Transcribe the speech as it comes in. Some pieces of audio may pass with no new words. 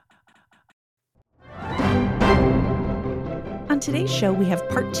today's show, we have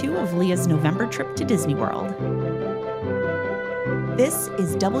part 2 of Leah's November trip to Disney World. This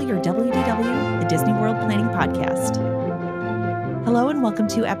is Double Your WDW, the Disney World Planning Podcast. Hello and welcome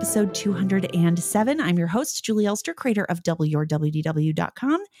to episode 207. I'm your host, Julie Elster, creator of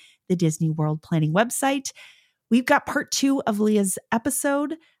doubleyourwdw.com, the Disney World Planning website. We've got part 2 of Leah's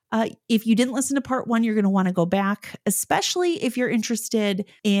episode. If you didn't listen to part 1, you're going to want to go back, especially if you're interested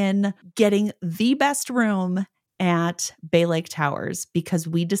in getting the best room at Bay Lake Towers, because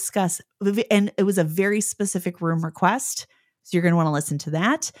we discuss, and it was a very specific room request. So you're going to want to listen to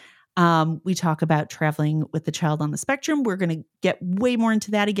that. We talk about traveling with the child on the spectrum. We're going to get way more into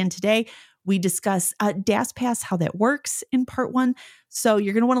that again today. We discuss DAS Pass, how that works in part 1. So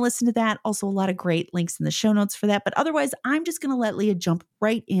you're going to want to listen to that. Also, a lot of great links in the show notes for that. But otherwise, I'm just going to let Leah jump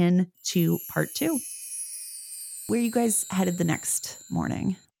right in to part 2. Where are you guys headed the next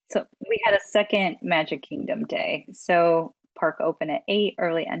morning? So we had a second Magic Kingdom day. So park open at 8,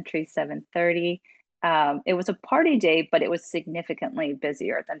 early entry 7:30. It was a party day, but it was significantly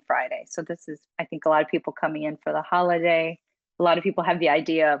busier than Friday. So this is, I think, a lot of people coming in for the holiday. A lot of people have the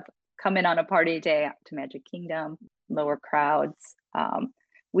idea of coming on a party day to Magic Kingdom, lower crowds.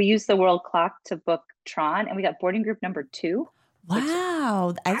 We used the world clock to book Tron, and we got boarding group number 2.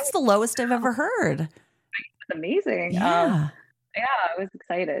 Wow, that's the lowest I've ever heard. It's amazing. Yeah. I was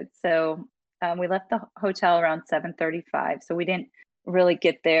excited. So we left the hotel around 7:35. So we didn't really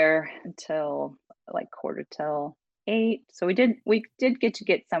get there until like 7:45. So we did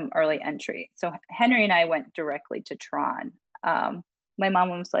get some early entry. So Henry and I went directly to Tron. My mom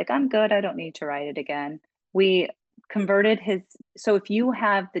was like, I'm good. I don't need to ride it again. We converted so if you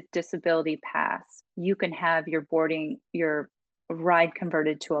have the disability pass, you can have your ride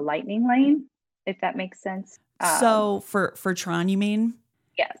converted to a lightning lane, if that makes sense. So for Tron, you mean?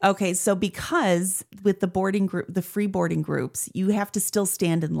 Yes. Okay. So because with the boarding group, the free boarding groups, you have to still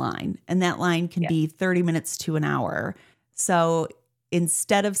stand in line, and that line can be 30 minutes to an hour. So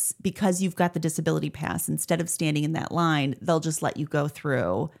because you've got the disability pass, instead of standing in that line, they'll just let you go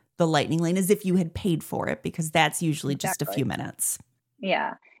through the lightning lane as if you had paid for it, because that's usually just a few minutes.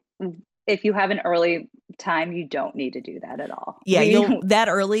 Yeah. If you have an early time, you don't need to do that at all. Yeah.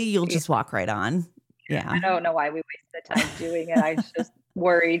 You'll just walk right on. Yeah. I don't know why we wasted the time doing it. I was just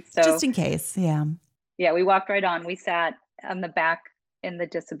worried. So just in case. Yeah. Yeah. We walked right on. We sat on the back in the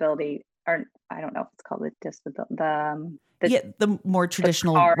disability, or I don't know if it's called the disability, the more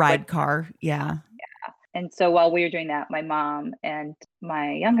traditional ride car. Yeah. Yeah. And so while we were doing that, my mom and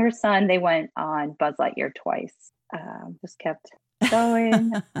my younger son, they went on Buzz Lightyear twice. Just kept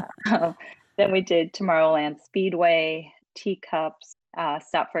going. Then we did Tomorrowland Speedway, Teacups,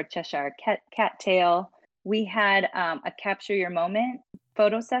 stopped for a Cheshire cattail. We had a Capture Your Moment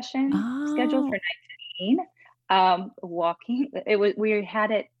photo session scheduled for 9:15. Walking, we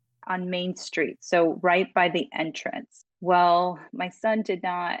had it on Main Street, so right by the entrance. Well, my son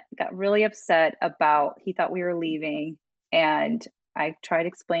got really upset he thought we were leaving, and I tried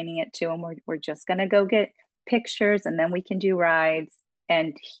explaining it to him. We're just going to go get pictures and then we can do rides.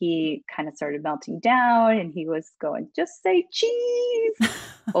 And he kind of started melting down, and he was going, just say cheese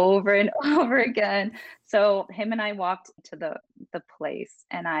over and over again. So him and I walked to the place,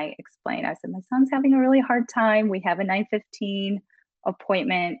 and I explained, I said, my son's having a really hard time. We have a 9:15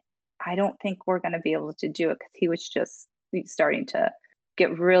 appointment. I don't think we're going to be able to do it, because he was just starting to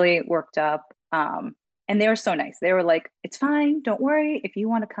get really worked up. And they were so nice. They were like, it's fine. Don't worry. If you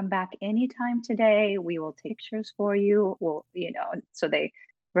want to come back anytime today, we will take pictures for you. Well, so they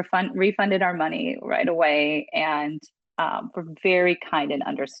refunded our money right away, and were very kind and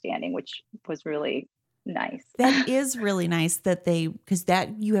understanding, which was really nice. That is really nice because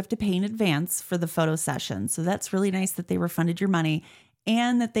you have to pay in advance for the photo session. So that's really nice that they refunded your money,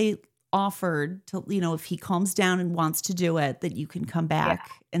 and that they offered to, if he calms down and wants to do it, that you can come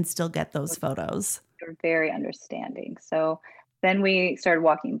back and still get those photos. They're very understanding. So then we started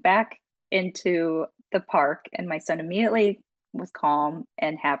walking back into the park, and my son immediately was calm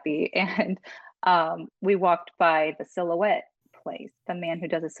and happy. And we walked by the Silhouette place, the man who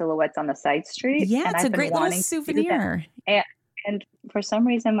does the silhouettes on the side street. Yeah, and it's a great little souvenir. And for some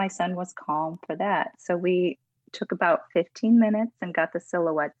reason, my son was calm for that. So we took about 15 minutes and got the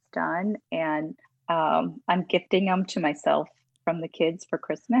silhouettes done. And I'm gifting them to myself from the kids for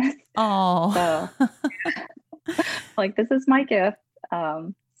Christmas. Oh, so like, this is my gift.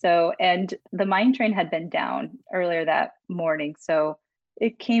 And the mine train had been down earlier that morning. So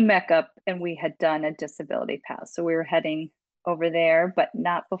it came back up, and we had done a disability pass. So we were heading over there, but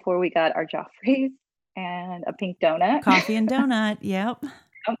not before we got our Joffreys and a pink donut. Coffee and donut. Yep.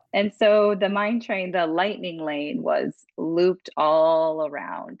 And so the mine train, the lightning lane was looped all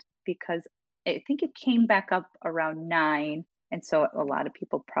around because I think it came back up around 9. And so a lot of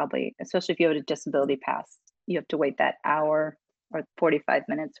people probably, especially if you have a disability pass, you have to wait that hour or 45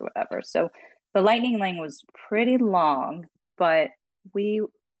 minutes or whatever. So the lightning lane was pretty long, but we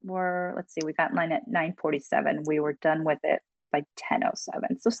let's see, we got in line at 9:47. We were done with it by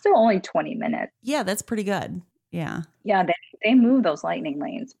 10:07. So still only 20 minutes. Yeah, that's pretty good. Yeah. Yeah, they move those lightning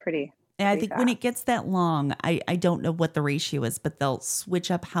lanes And I pretty think when fast. it gets that long, I don't know what the ratio is, but they'll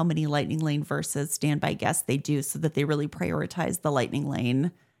switch up how many lightning lane versus standby guests they do so that they really prioritize the lightning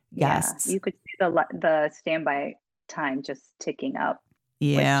lane Yeah, guests. you could see the standby time just ticking up, which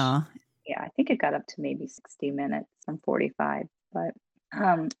Yeah. yeah, I think it got up to maybe 60 minutes from 45. But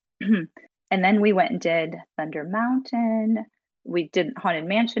um and then we went and did Thunder Mountain. We did Haunted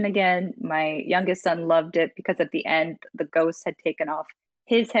Mansion again. My youngest son loved it because at the end the ghost had taken off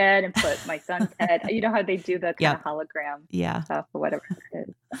his head and put my son's head. You know how they do the kind of Yep. hologram Yeah. stuff or whatever it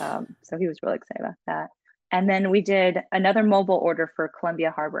is. So he was really excited about that. And then we did another mobile order for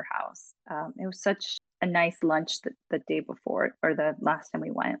Columbia Harbor House. It was such a nice lunch the day before or the last time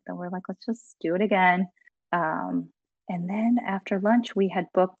we went that we're like, let's just do it again. Um, and then after lunch, we had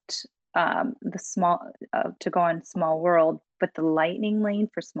booked the small to go on Small World, but the lightning lane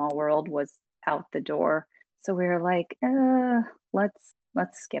for Small World was out the door. So we were like,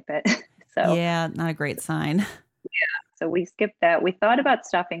 let's skip it. so Yeah. Not a great sign. so we skipped that. We thought about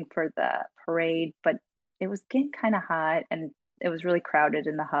stopping for the parade, but it was getting kind of hot and it was really crowded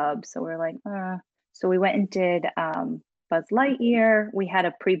in the hub. So we're like, So we went and did Buzz Lightyear. We had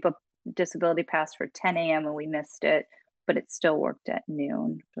a pre-booked disability pass for 10 a.m. and we missed it, but it still worked at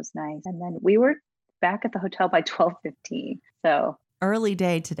noon, which was nice. And then we were back at the hotel by 12:15. So Early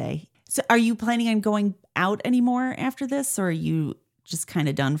day today. So are you planning on going out anymore after this, or are you just kind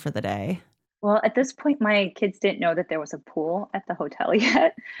of done for the day? well, at this point, my kids didn't know that there was a pool at the hotel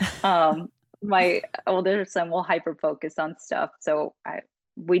yet. My older son will hyper focus on stuff, so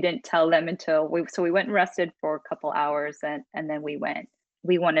we didn't tell them until we went and rested for a couple hours, and then we went.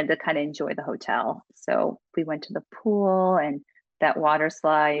 We wanted to kind of enjoy the hotel, so we went to the pool and that water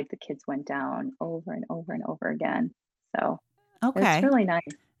slide. The kids went down over and over and over again, so it's Okay. really nice.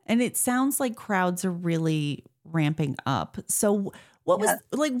 And it sounds like crowds are really ramping up. So Yeah,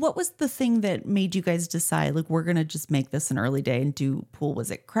 what was the thing that made you guys decide like we're going to just make this an early day and do pool? Was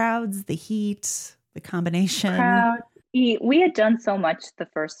it crowds, the heat, the combination? crowd. We had done so much the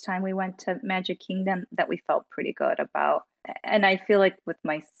first time we went to Magic Kingdom that we felt pretty good about. And I feel like with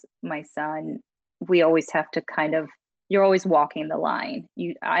my son, we always have to kind of you're always walking the line.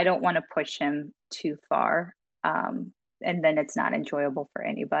 I don't want to push him too far. And then it's not enjoyable for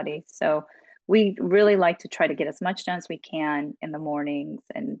anybody. So we really like to try to get as much done as we can in the mornings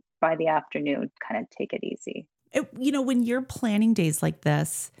and by the afternoon, kind of take it easy. When you're planning days like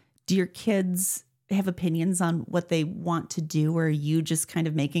this, do your kids have opinions on what they want to do, or are you just kind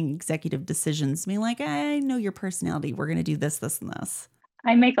of making executive decisions, being like, I know your personality. We're going to do this, this, and this.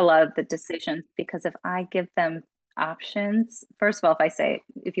 I make a lot of the decisions because if I give them options, first of all, if I say,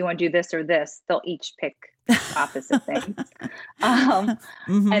 if you want to do this or this, they'll each pick opposite things. Um,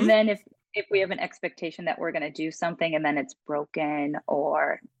 Mm-hmm. and then if we have an expectation that we're going to do something and then it's broken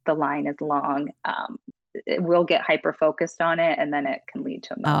or the line is long, we'll get hyper focused on it and then it can lead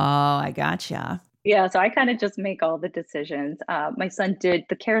to a Oh, melt. I gotcha. Yeah, so I kind of just make all the decisions. My son did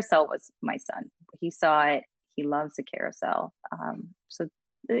the carousel was my son. He saw it. He loves the carousel. So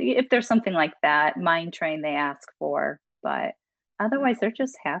if there's something like that, mine train they ask for, but otherwise they're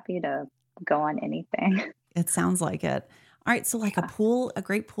just happy to go on anything. It sounds like it. All right. So, like a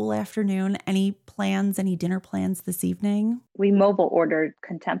great pool afternoon. Any plans, any dinner plans this evening? We mobile ordered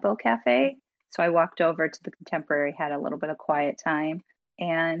Contempo Cafe. So I walked over to the Contemporary, had a little bit of quiet time,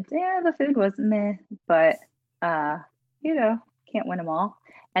 and yeah, the food was meh, but uh, you know, can't win them all.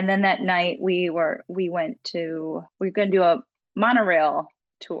 And then that night we were going to do a monorail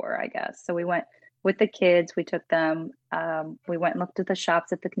tour, I guess. So we went with the kids. We took them. We went and looked at the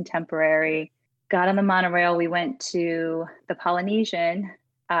shops at the Contemporary. Got on the monorail. We went to the Polynesian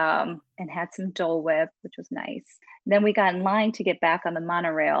and had some Dole Whip, which was nice. Then we got in line to get back on the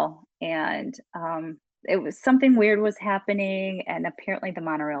monorail, and it was something weird was happening, and apparently the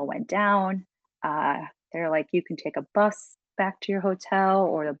monorail went down. They're like, you can take a bus back to your hotel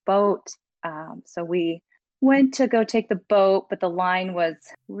or the boat. So we went to go take the boat, but the line was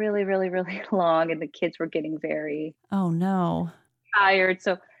really, really, really long, and the kids were getting very Oh, no. tired.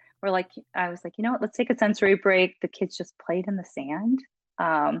 So I was like, you know what? Let's take a sensory break. The kids just played in the sand.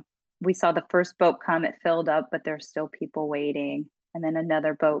 Um, we saw the first boat come, it filled up, but there's still people waiting. and then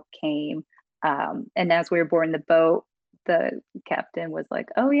another boat came. And as we were boarding the boat, the captain was like,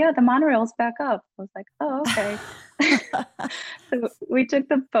 "Oh yeah, the monorail's back up." I was like, "Oh, okay." So we took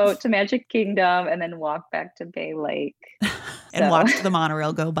the boat to Magic Kingdom and then walked back to Bay Lake. And So watched the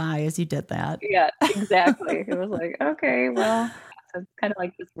monorail go by as you did that. yeah, exactly. It was like, okay, well, so it's kind of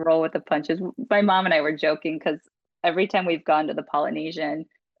like just roll with the punches. My mom and I were joking because every time we've gone to the Polynesian,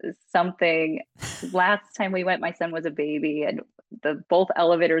 something last time we went, my son was a baby and the both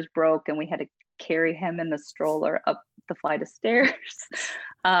elevators broke and we had to carry him in the stroller up the flight of stairs.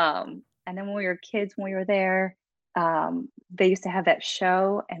 And then when we were kids, when we were there, they used to have that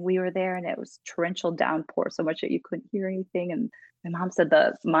show and we were there and it was torrential downpour so much that you couldn't hear anything. And my mom said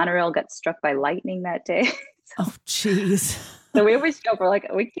the monorail got struck by lightning that day. Oh, geez. So we always joke, we're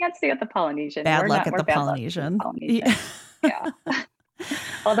like, we can't stay at the Polynesian. Bad luck at we're the bad luck at Polynesian. the Polynesian. Yeah.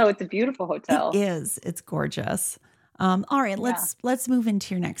 Although it's a beautiful hotel. It is. It's gorgeous. All right, let's move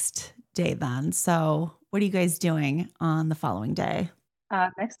into your next day then. So what are you guys doing on the following day?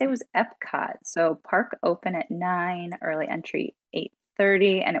 Next day was Epcot. So park open at 9, early entry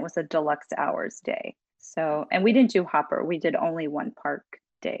 8:30, and it was a deluxe hours day. So, and we didn't do Hopper. We did only one park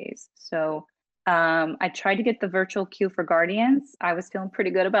days. So I tried to get the virtual queue for Guardians. I was feeling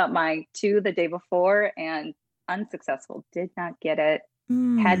pretty good about my 2 the day before and unsuccessful. Did not get it.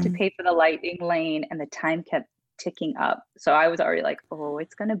 Had to pay for the lightning lane and the time kept ticking up. So I was already like, oh,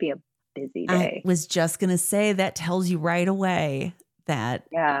 it's going to be a busy day. I was just going to say that tells you right away that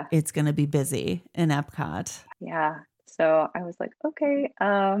it's going to be busy in Epcot. Yeah. So I was like, okay.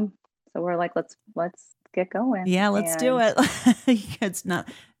 So we're like, let's get going. Yeah, let's do it. It's not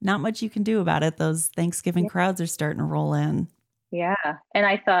much you can do about it. Those Thanksgiving crowds are starting to roll in. Yeah. And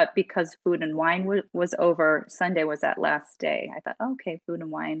I thought because Food and Wine was over, Sunday was that last day. I thought, okay, Food and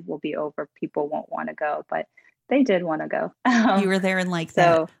Wine will be over. People won't want to go, but they did want to go. You were there in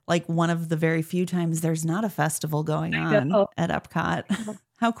that, like one of the very few times there's not a festival going on at Epcot.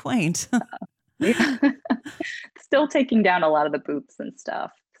 How quaint. Still taking down a lot of the booths and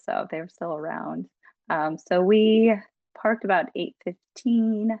stuff. So they were still around. So we parked about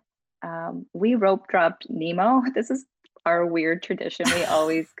 8:15. We rope dropped Nemo. This is our weird tradition. We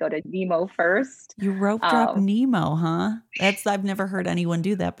always go to Nemo first. You rope drop Nemo, huh? I've never heard anyone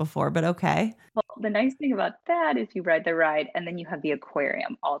do that before, but okay. Well, the nice thing about that is you ride the ride and then you have the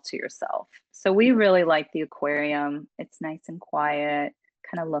aquarium all to yourself. So we really like the aquarium. It's nice and quiet,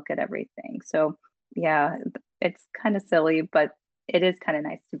 kind of look at everything. So yeah, it's kind of silly, but it is kind of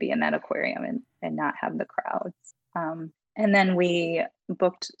nice to be in that aquarium and not have the crowds. And then we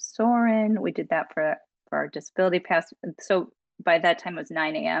booked Soarin'. We did that for our disability pass. So by that time it was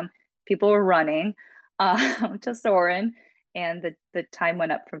 9 a.m. People were running to Soarin', and the time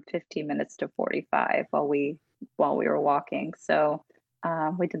went up from 15 minutes to 45 while we were walking. So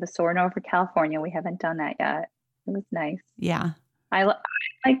we did the Soarin' over California. We haven't done that yet. It was nice. Yeah. I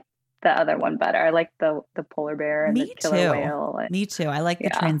like the other one better. I like the polar bear and the killer whale. Me too. I like the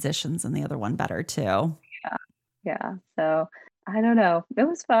transitions in the other one better too. Yeah. So I don't know. It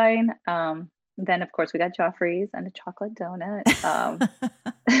was fine. Then of course we got Joffrey's and a chocolate donut.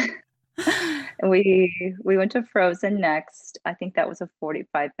 We went to Frozen next. I think that was a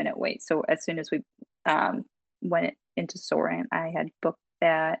 45-minute wait. So as soon as we went into Soarin', I had booked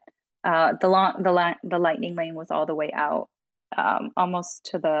that. The lightning lane was all the way out, almost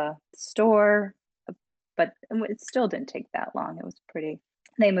to the store, but it still didn't take that long. It was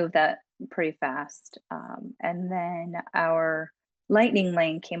they moved that pretty fast. And then our lightning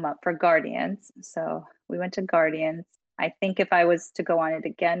lane came up for Guardians. So we went to Guardians. I think if I was to go on it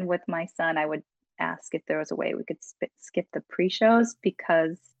again with my son, I would ask if there was a way we could skip the pre-shows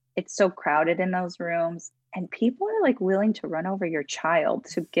because it's so crowded in those rooms and people are like willing to run over your child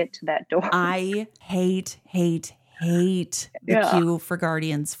to get to that door. I hate the queue for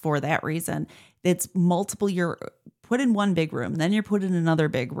Guardians for that reason. It's multiple. You're put in one big room, then you're put in another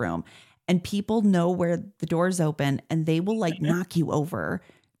big room, and people know where the doors open and they will like knock you over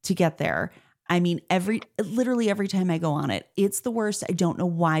to get there. I mean, literally every time I go on it, it's the worst. I don't know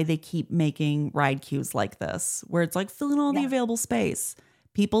why they keep making ride queues like this, where it's like fill in all the available space.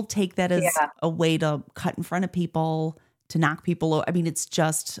 People take that as a way to cut in front of people, to knock people over. I mean, it's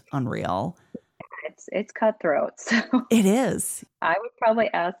just unreal. It's cutthroat. So it is. I would probably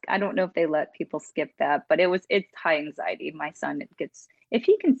ask, I don't know if they let people skip that, but it's high anxiety. My son if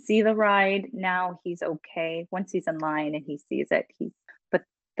he can see the ride now, he's okay. Once he's in line and he sees it, but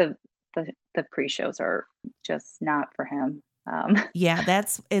the pre-shows are just not for him. Yeah,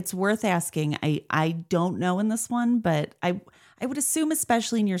 it's worth asking. I don't know in this one, but I would assume,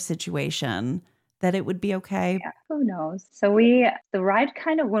 especially in your situation, that it would be okay. Yeah. who knows? So the ride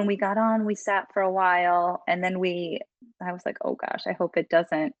kind of, when we got on, we sat for a while and then I was like, oh gosh, I hope it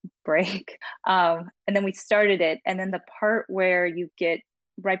doesn't break. And then we started it. And then the part where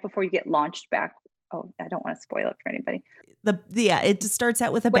right before you get launched back, oh, I don't want to spoil it for anybody. It starts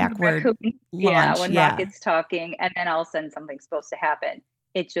out with a When backward launch. when Yeah. Rocket's talking and then all of a sudden something's supposed to happen.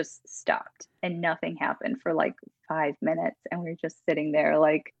 It just stopped and nothing happened for like 5 minutes. And we were just sitting there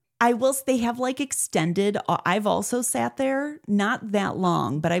like, They have like extended, I've also sat there, not that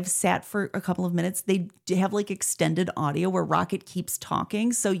long, but I've sat for a couple of minutes. They have like extended audio where Rocket keeps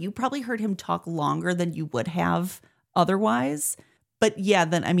talking. So you probably heard him talk longer than you would have otherwise. But yeah,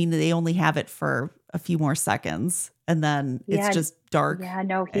 then, I mean, they only have it for a few more seconds and then it's just dark. Yeah,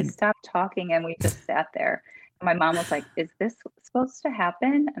 no, he stopped talking and we just sat there. My mom was like, is this supposed to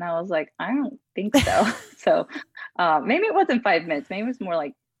happen? And I was like, I don't think so. So maybe it wasn't 5 minutes. Maybe it was more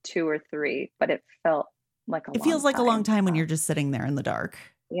like 2 or 3, but it felt like it feels like a long time when you're just sitting there in the dark.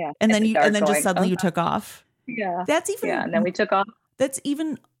 Yeah. And then just suddenly you took off. Yeah. And then we took off.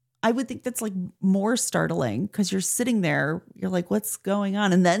 I would think that's like more startling because you're sitting there, you're like, what's going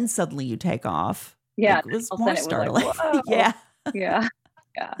on? And then suddenly you take off. Yeah. Like, it was more startling. Like, Yeah. Yeah.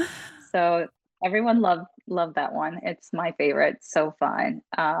 Yeah. So everyone loved that one. It's my favorite. So fun.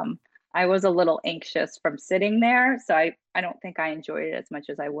 I was a little anxious from sitting there, so I don't think I enjoyed it as much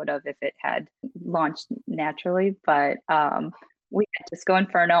as I would have if it had launched naturally. But we had Disco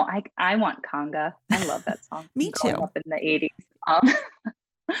Inferno. I want Conga. I love that song. Me too. Up in the 80s.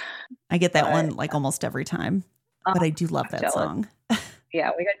 I get that one like almost every time, but I do love that song.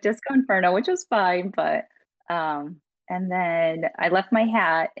 Yeah, we got Disco Inferno, which was fine, but and then I left my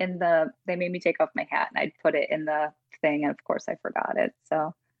hat they made me take off my hat and I'd put it in the thing. And of course I forgot it.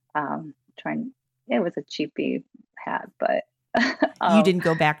 So, it was a cheapy hat, but you didn't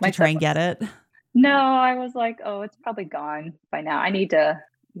go back to try and get it? No, I was like, oh, it's probably gone by now. I need to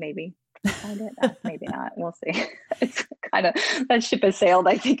maybe find it. Maybe not. We'll see. It's kind of, that ship has sailed,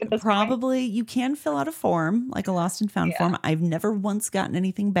 I think, at this Probably point. You can fill out a form, like a lost and found form. I've never once gotten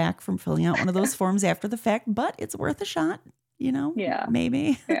anything back from filling out one of those forms after the fact, but it's worth a shot, Yeah.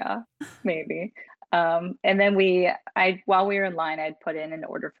 Maybe. Yeah, maybe. And then while we were in line, I'd put in an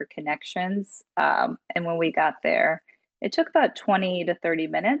order for connections. And when we got there, it took about 20 to 30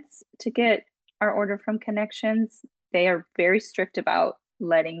 minutes to get our order from connections. They are very strict about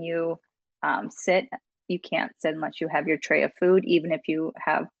letting you sit. You can't sit unless you have your tray of food, even if you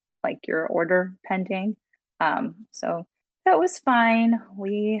have like your order pending. So that was fine.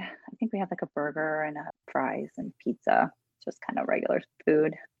 I think we had like a burger and fries and pizza, just kind of regular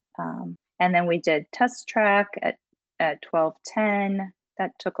food. And then we did test track at 12:10.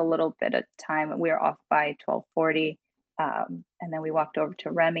 That took a little bit of time. We were off by 12:40. And then we walked over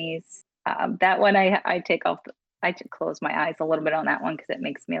to Remy's. That one I close my eyes a little bit on that one because it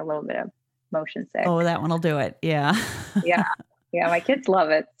makes me a little bit of motion sick. Oh, that one will do it. Yeah. Yeah. My kids love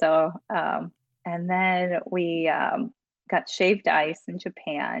it. So, and then we got shaved ice in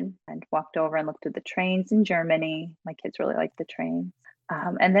Japan and walked over and looked at the trains in Germany. My kids really like the trains.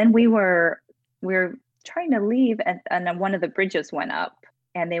 And then we were trying to leave and then one of the bridges went up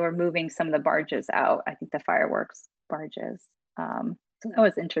and they were moving some of the barges out. I think the fireworks barges. So that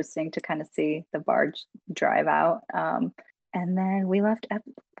was interesting to kind of see the barge drive out. And then we left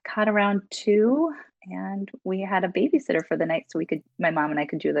Epcot around 2 and we had a babysitter for the night so my mom and I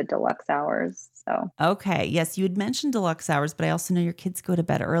could do the deluxe hours. So okay. Yes, you had mentioned deluxe hours, but I also know your kids go to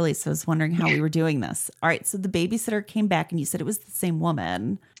bed early. So I was wondering how we were doing this. All right. So the babysitter came back and you said it was the same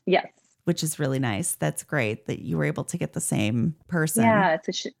woman. Yes. Which is really nice. That's great that you were able to get the same person. Yeah.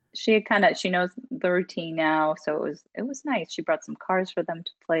 So she knows the routine now. So it was nice. She brought some cars for them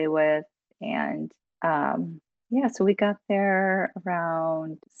to play with. And so we got there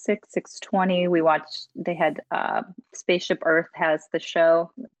around 6:20. They had Spaceship Earth has the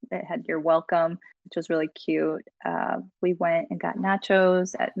show. They had You're Welcome, which was really cute. We went and got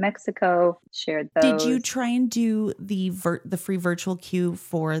nachos at Mexico, shared those. Did you try and do the free virtual queue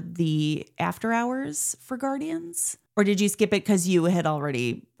for the after hours for Guardians? Or did you skip it because you had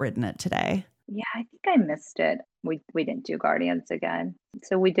already ridden it today? Yeah, I think I missed it. We didn't do Guardians again.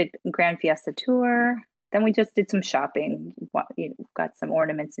 So we did Grand Fiesta Tour. Then we just did some shopping. Got some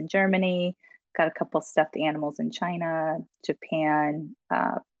ornaments in Germany, got a couple stuffed animals in China, Japan,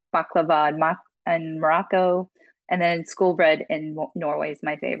 baklava in Morocco, and then school bread in Norway is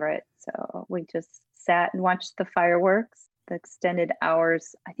my favorite. So we just sat and watched the fireworks, the extended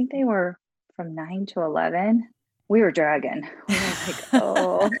hours. I think they were from 9 to 11. we were dragging. We were like,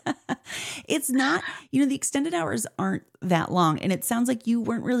 oh, It's not, the extended hours aren't that long. And it sounds like you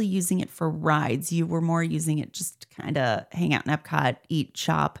weren't really using it for rides. You were more using it just to kind of hang out in Epcot, eat,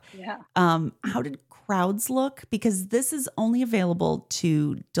 shop. yeah, How did crowds look? Because this is only available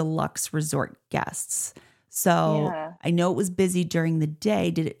to deluxe resort guests. So yeah. I know it was busy during the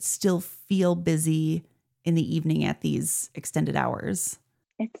day. Did it still feel busy in the evening at these extended hours?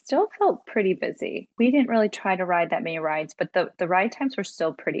 It still felt pretty busy. We didn't really try to ride that many rides, but the ride times were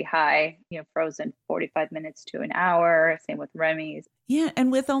still pretty high. Frozen 45 minutes to an hour. Same with Remy's. Yeah,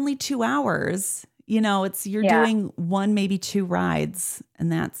 and with only 2 hours, it's you're Yeah, doing one, maybe two rides,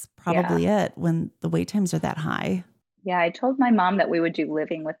 and that's yeah, probably it when the wait times are that high. yeah. I told my mom that we would do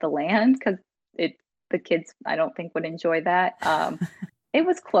Living with the Land because it the kids I don't think would enjoy that. It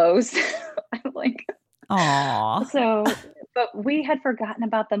was closed. I'm like, Aw. so, but we had forgotten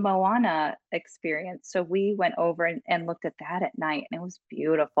about the Moana experience. So we went over and looked at that at night, and it was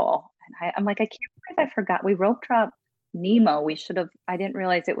beautiful. And I'm like, I can't believe I forgot. We rope dropped Nemo. I didn't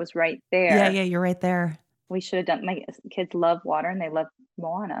realize it was right Yeah, there. yeah, you're right there. We should have done, my kids love water and they love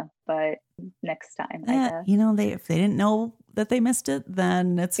Moana, but next time, I guess. If they didn't know that they missed it,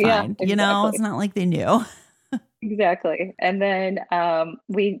 then it's Yeah, fine. It's exactly. not like they knew. Exactly. And then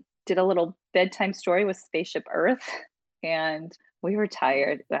we did a little bedtime story with Spaceship Earth, and we were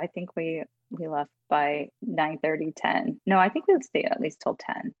tired. I think we left by 9:30, 10. No, I think we would stay at least till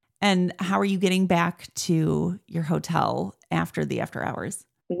 10. And how are you getting back to your hotel after the after hours?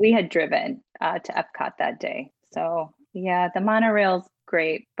 We had driven to Epcot that day. So, yeah, the monorail's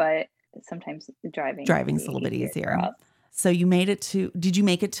great, but sometimes driving can Driving's a be little bit easier for easier. us. So did you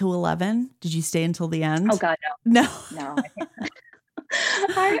make it to 11? Did you stay until the Oh end? God, No. no, no.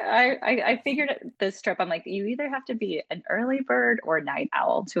 I figured this trip, I'm like, you either have to be an early bird or a night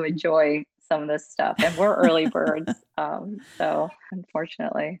owl to enjoy some of this stuff. And we're early birds. So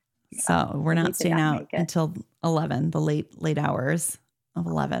unfortunately, So we're we not did staying not out make it. until 11, the late hours of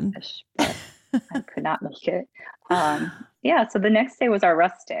 11. Wish, but I could not make it. Yeah, so the next day was our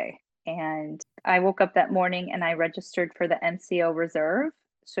rest day. And I woke up that morning and I registered for the MCO reserve.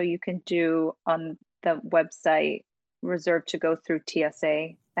 So you can do on the website reserve to go through TSA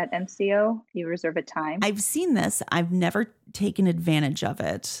at MCO. You reserve a time. I've seen this. I've never taken advantage of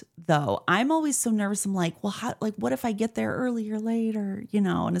it, though. I'm always so nervous. I'm like, well, what if I get there early or late, or,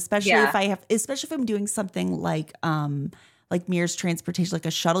 and especially Yeah, especially if I'm doing something like Mears transportation, like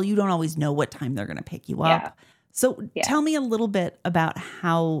a shuttle, you don't always know what time they're going to pick you yeah, up. So yeah. tell me a little bit about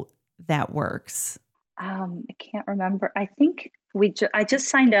how that works. I can't remember. I think I just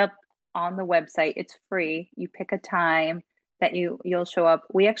signed up on the website. It's free. You pick a time that you'll show up.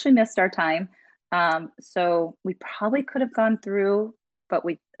 We actually missed our time. So we probably could have gone through, but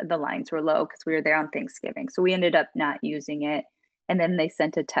the lines were low because we were there on Thanksgiving. So we ended up not using it. And then they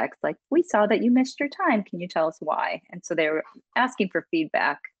sent a text like, "We saw that you missed your time. Can you tell us why?" And so they were asking for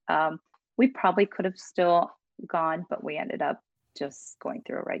feedback. We probably could have still gone, but we ended up just going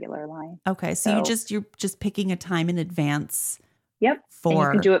through a regular line. Okay, so So, you're just picking a time in advance yep. And you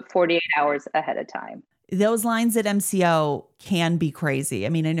can for do it 48 hours ahead of time. those lines at MCO can be crazy. I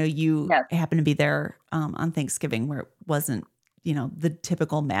mean, I know you Yes. happen to be there on Thanksgiving where it wasn't, the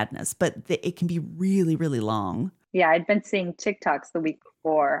typical madness, but it can be really, really long. Yeah. I'd been seeing TikToks the week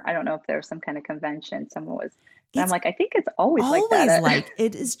before. I don't know if there was some kind of convention. But I'm It's like, I think it's always like that. always like,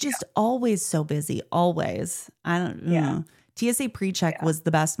 it is just always so busy, always. I don't, Yeah. TSA pre-check Yeah. was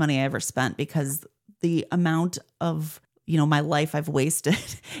the best money I ever spent because the amount of, my life I've wasted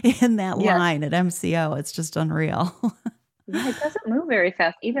in that Yes. line at MCO, it's just unreal. Yeah. It doesn't move very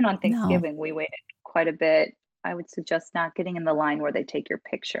fast. Even on No. Thanksgiving, we waited quite a bit. I would suggest not getting in the line where they take your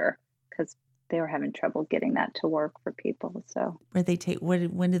picture because they were having trouble getting that to work for people. So When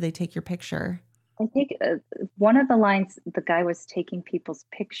do they take your picture? I think one of the lines, the guy was taking people's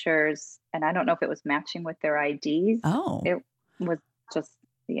pictures, and I don't know if it was matching with their IDs. Oh. It was just,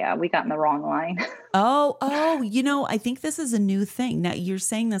 yeah, we got in the wrong line. Oh, I think this is a new thing. Now you're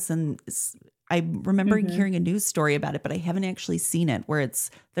saying this, and I remember hmm hearing a news story about it, but I haven't actually seen it where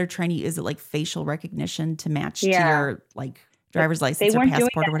they're trying to, is it like facial recognition to match to Yeah, your like but driver's they license or weren't doing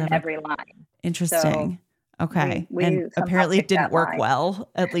passport or that in whatever? every line. So Interesting. we Okay. And we somehow apparently it picked didn't that work line. well,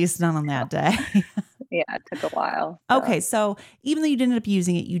 at least not on So that day. yeah, it took a while. So Okay. So even though you didn't end up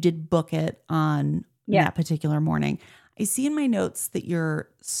using it, you did book it on yeah, that particular morning. I see in my notes that you're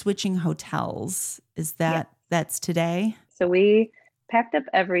switching hotels. Is yeah. that's today? So we packed up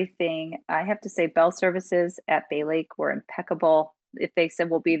everything. I have to say, Bell services at Bay Lake were impeccable. If they said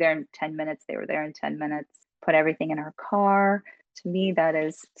we'll be there in 10 minutes, they were there in 10 minutes. Put everything in our car. To me, that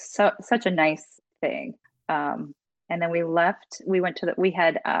is such a nice thing. And then we went we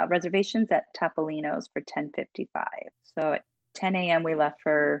had reservations at Topolino's for 10:55. So at 10 a.m. we left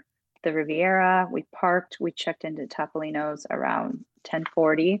for the Riviera. We parked, we checked into Topolino's around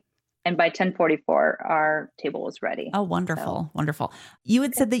 10:40. And by 10:44, our table was ready. Oh, So wonderful. Wonderful. You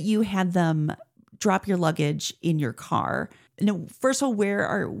had said that you had them drop your luggage in your car. No, first of all,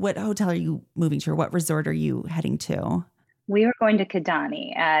 what hotel are you moving to, or what resort are you heading to? we were going to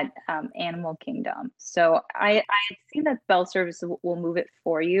Kidani at Animal Kingdom. So I had seen that Bell Service will move it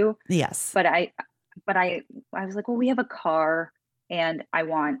for you, Yes. but I was like, well, we have a car and I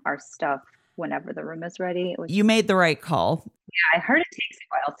want our stuff whenever the room is ready. It was, You made the right call. yeah, I heard it takes a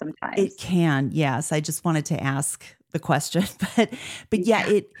while It sometimes. can, yes. I just wanted to ask the question, but yeah,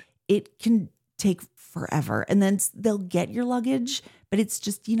 Yeah. it can take forever. And then they'll get your luggage, but it's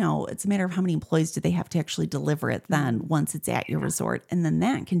just, it's a matter of how many employees do they have to actually deliver it then once it's at your resort. And then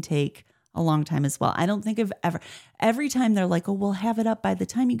that can take a long time as well. I don't think I've every time they're like, oh, we'll have it up by the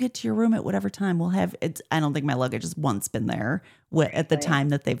time you get to your room at whatever time we'll have it. I don't think my luggage has once been there at the Really. time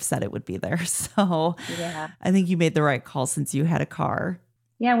that they've said it would be there. So Yeah. I think you made the right call since you had a car.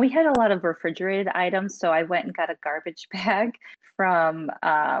 Yeah, we had a lot of refrigerated items, so I went and got a garbage bag from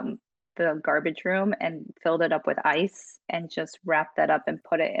the garbage room and filled it up with ice and just wrapped that up and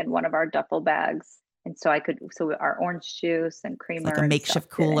put it in one of our duffel bags. And so our orange juice and It's like creamer a and stuff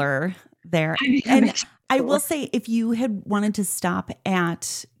makeshift didn't. cooler there. Yeah, And makes it I will cooler. say, if you had wanted to stop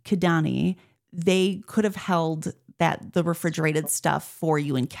at Kidani, they could have held the refrigerated stuff for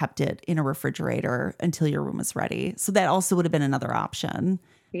you and kept it in a refrigerator until your room was ready. So that also would have been another option.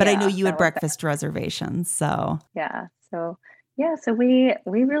 But I know Yeah, you had that would breakfast reservations, so yeah. So we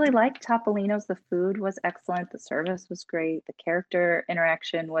really liked Topolino's. The food was excellent. The service was great. The character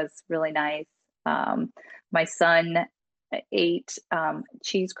interaction was really nice. My son ate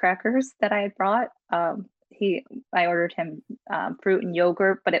cheese crackers that I had brought. I ordered him fruit and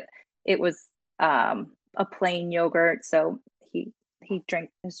yogurt, but it was a plain yogurt, so he drank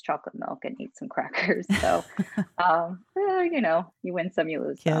his chocolate milk and ate some crackers. So you win some, you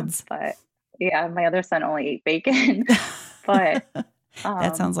lose some. kids. But yeah, my other son only ate bacon. But That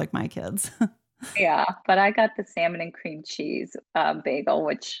um sounds like my kids. yeah, but I got the salmon and cream cheese bagel,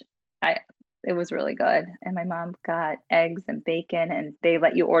 which I it was really good. And my mom got eggs and bacon, and they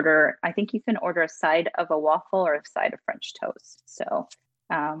let you order, I think you can order a side of a waffle or a side of French toast. So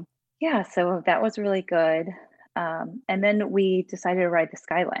yeah, so that was really good. And then we decided to ride the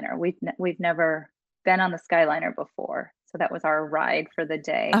Skyliner. We've never been on the Skyliner before, so that was our ride for the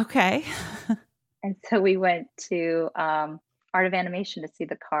day. Okay. And so we went to Art of Animation to see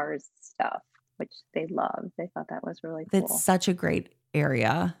the Cars stuff, which they loved. They thought that was really That's cool. such a great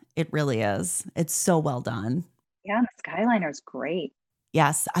area. It really is. It's so well done. Yeah, and the Skyliner is great.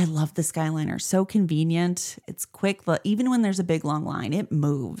 Yes, I love the Skyliner. So convenient. It's quick. Even when there's a big long line, it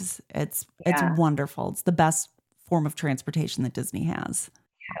moves. It's Yeah, wonderful. It's the best form of transportation that Disney has.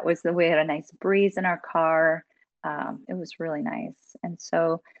 we had a nice breeze in our car. It was really nice. And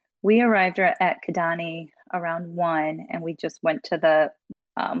so we arrived at Kidani around 1, and we just went to the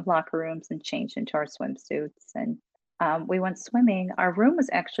locker rooms and changed into our swimsuits. And we went swimming. Our room was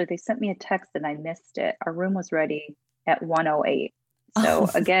actually, they sent me a text and I missed it. Our room was ready at 1:08. So Oh,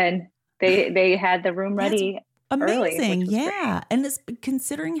 again, they had the room that's ready early, amazing. which was great. Yeah. And it's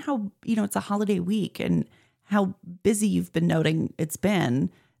considering how, it's a holiday week and how busy you've been noting it's been,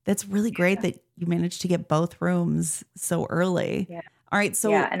 that's really great that you managed to get both rooms so early. Yeah. All right. Yeah.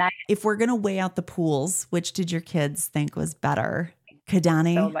 So And I if we're going to weigh out the pools, which did your kids think was better? so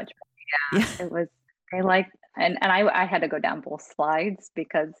Kidani? much. Yeah. Yeah. I liked, and I had to go down both slides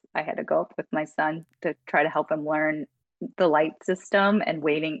because I had to go up with my son to try to help him learn the light system and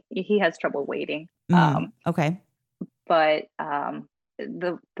waiting. He has trouble waiting. Okay. But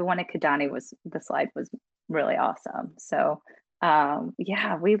the one at Kidani the slide was really awesome. So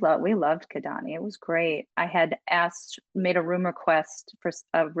yeah, we loved Kidani. It was great. I had made a room request for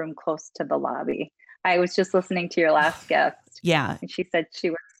a room close to the lobby. I was just listening to your last guest, Yeah. and she said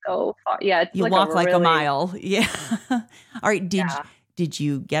she was so far. Yeah, it's You like a walk like a really, mile. Yeah. All right. yeah. Did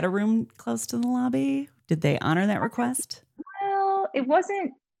you get a room close to the lobby? Did they honor that request? Well, it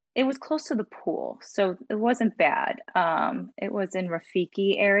was close to the pool, so it wasn't bad. It was in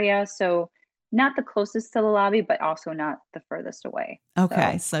Rafiki area, so not the closest to the lobby, but also not the furthest away.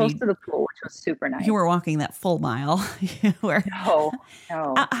 Okay. So So close to the pool, which was super you nice. were walking that full mile. You were. No,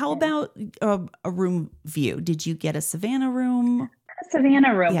 no. How And about a room view? Did you get a Savannah room? a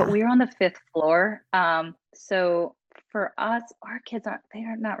Savannah room, but Yeah. we were on the 5th floor. So for us, our kids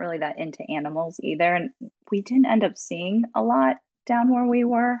they're not really that into animals either. And we didn't end up seeing a lot down where we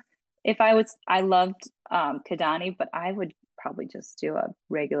were. I loved Kidani, but I would probably just do a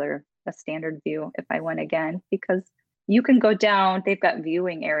standard view if I went again, because you can go down. They've got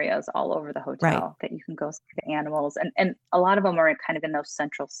viewing areas all over the Right. hotel that you can go see the animals, and a lot of them are kind of in those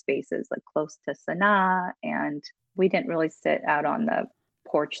central spaces, like close to Sanaa. And we didn't really sit out on the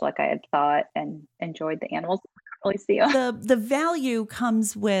porch like I had thought and enjoyed the animals. We couldn't really see them. The value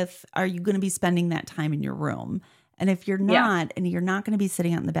comes with, are you going to be spending that time in your room? And if you're Yeah, not, and you're not going to be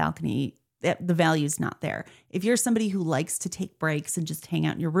sitting out in the balcony, the value's not there. If you're somebody who likes to take breaks and just hang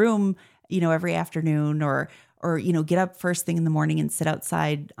out in your room, every afternoon, or get up first thing in the morning and sit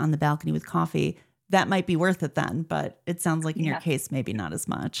outside on the balcony with coffee, that might be worth it then. But it sounds like in your yeah. case, maybe not as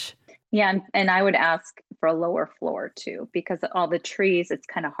much. Yeah, and I would ask for a lower floor too, because all the trees, it's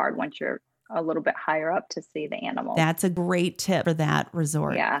kind of hard once you're a little bit higher up to see the animals. That's a great tip for that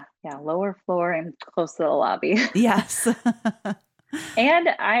resort. Yeah, lower floor and close to the lobby. Yes. And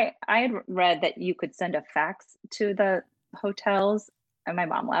I had read that you could send a fax to the hotels, and my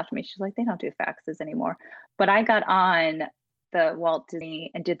mom laughed at me. She's like, they don't do faxes anymore. But I got on the Walt Disney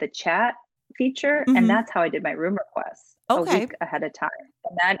and did the chat feature, and Mhm. that's how I did my room requests a Okay. week ahead of time.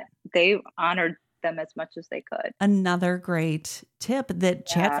 And that they honored them as much as they could. Another great tip, that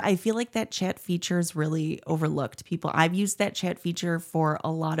chat. Yeah. I feel like that chat feature is really overlooked. I've used that chat feature for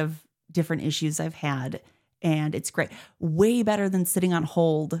a lot of different issues I've had, and it's great. Way better than sitting on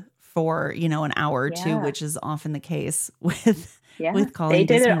hold for, an hour or two, Yeah. which is often the case with Yeah. with They calling did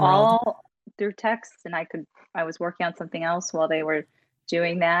Disney it World. all through text, and I was working on something else while they were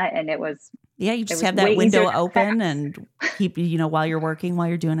doing that, and Yeah, you it just was have that way easier window to fax. open and keep, while you're working, while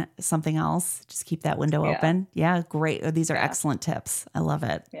you're doing something else, just keep that window Yeah. open. Yeah, great. These are Yeah. excellent tips. I love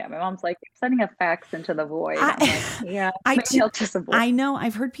it. Yeah. My mom's like, "You're sending a fax into the void." I'm like, I, yeah, I, maybe t- I'll just avoid. I know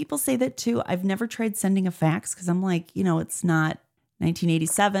I've heard people say that too. I've never tried sending a fax because I'm like, it's not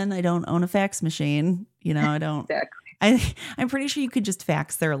 1987. I don't own a fax machine. I don't, Exactly. I'm pretty sure you could just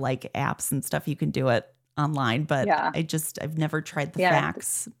fax. There are like apps and stuff. You can do it online, but Yeah. I've never tried the Yeah.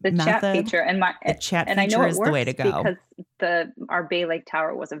 fax The chat method. feature The chat and I know feature it is the way works to go. because our Bay Lake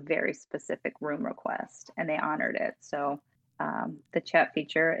Tower was a very specific room request, and they honored it. So the chat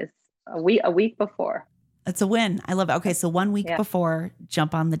feature is a week before. It's a win. I love it. Okay, so 1 week Yeah. before,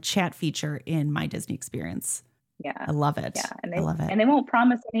 jump on the chat feature in My Disney Experience. Yeah. I love it. Yeah. I love it. And they won't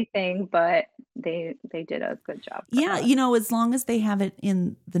promise anything, but they did a good job for Yeah, us. as long as they have it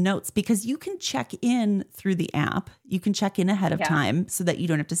in the notes, because you can check in through the app. You can check in ahead of Yeah. time so that you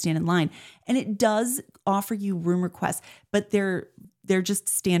don't have to stand in line. And it does offer you room requests, but they're just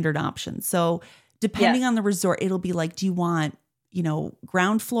standard options. So depending Yes. on the resort, it'll be like, do you want,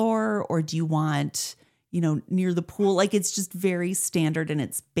 ground floor, or do you want, near the pool? Like, it's just very standard, and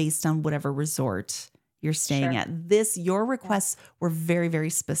it's based on whatever resort you're staying Sure. at. Your requests were very, very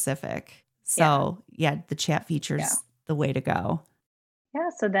specific. So the chat feature's Yeah. the way to go. Yeah,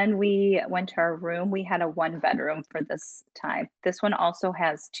 so then we went to our room. We had a one bedroom for this time. This one also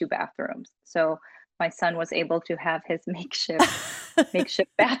has two bathrooms. So my son was able to have his makeshift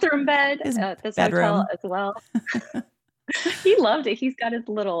bathroom bed His at this hotel bedroom. as well. He loved it. He's got his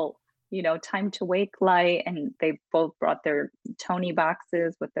little, time to wake light, and they both brought their Tony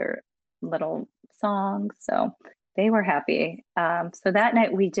boxes with their little songs. So they were happy. So that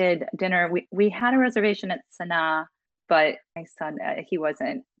night we did dinner. We had a reservation at Sanaa, but my son, he was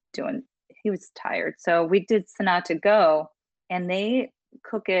tired. So we did Sanaa to go, and they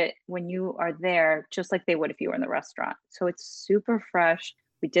cook it when you are there, just like they would if you were in the restaurant. So it's super fresh.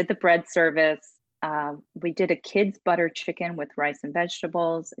 We did the bread service. We did a kid's butter chicken with rice and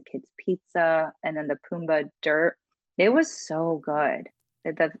vegetables, a kid's pizza, and then the Pumbaa dirt. It was so good.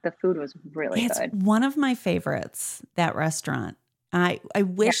 The food was really It's good. one of my favorites, that restaurant. I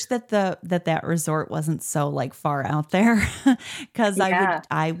wish that resort wasn't so like far out there, because Yeah.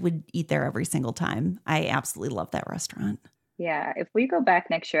 I would eat there every single time. I absolutely love that restaurant. Yeah. If we go back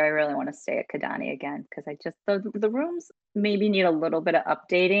next year, I really want to stay at Kidani again, because the rooms maybe need a little bit of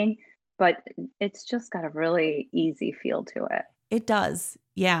updating, but it's just got a really easy feel to it. It does.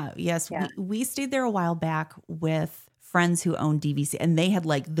 Yeah. Yes. Yeah. We stayed there a while back with friends who own DVC, and they had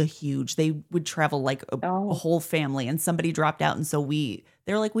like they would travel like a Oh, whole family, and somebody dropped out. And so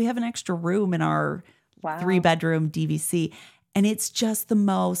they're like, we have an extra room in our wow. 3-bedroom DVC. And it's just the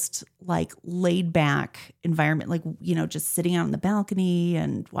most like laid back environment, like, just sitting out on the balcony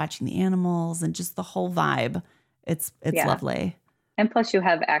and watching the animals and just the whole vibe. It's Yeah. lovely. And plus, you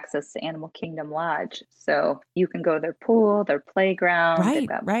have access to Animal Kingdom Lodge. So you can go to their pool, their playground. They've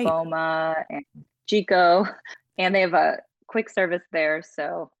got Right. Boma and Chico, and they have a quick service there.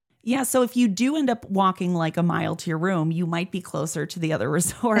 So Yeah, so if you do end up walking like a mile to your room, you might be closer to the other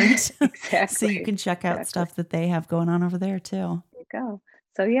resort. So you Exactly. can check out Exactly. stuff that they have going on over there too. There you go.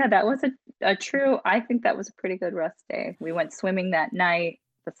 So yeah, that was a true, I think that was a pretty good rest day. We went swimming that night,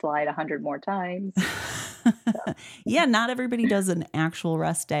 the slide 100 more times. Yeah, not everybody does an actual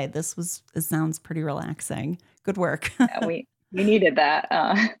rest day. It sounds pretty relaxing. Good work. Yeah, we needed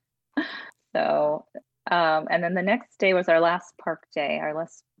that. So, and then the next day was our last park day, our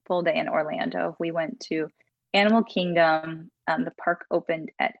last full day in Orlando. We went to Animal Kingdom. The park opened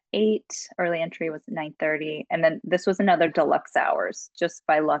at 8. Early entry was 9:30, and then this was another deluxe hours. Just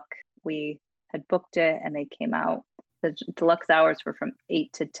by luck, we had booked it, and they came out. The deluxe hours were from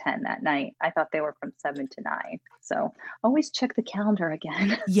 8 to 10 that night. I thought they were from 7 to 9. So always check the calendar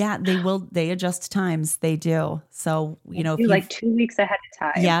again. Yeah, they adjust times. They do. So, They if do like 2 weeks ahead of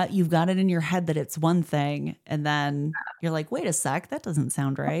time. yeah, you've got it in your head that it's one thing, and then you're like, wait a sec, that doesn't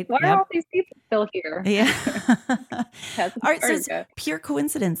sound right. Why are Yep. all these people still here? Yeah. Hasn't All right. So started it's yet. pure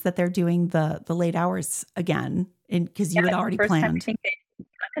coincidence that they're doing the late hours again, because you Yeah, had it's the already first time I planned. think they've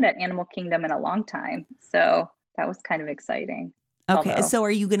done it at Animal Kingdom in a long time. So that was kind of exciting. Okay. Although, So are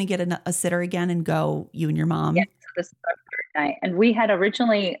you going to get a sitter again and go, you and your yeah, mom? so this is our third night. And we had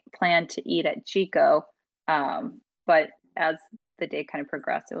originally planned to eat at Chico. But as the day kind of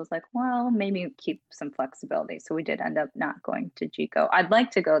progressed, it was like, well, maybe keep some flexibility. So we did end up not going to Chico. I'd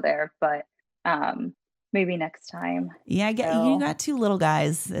like to go there, but maybe next time. Yeah, you So got two little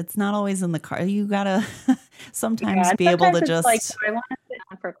guys. It's not always in the car. You gotta yeah, sometimes and be able sometimes to it's like, just, do I want to sit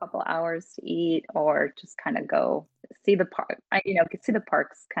down for a couple hours to eat or just kind of go see the park? Could see the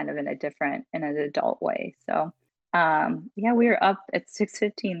parks kind of in an adult way. So, yeah, we were up at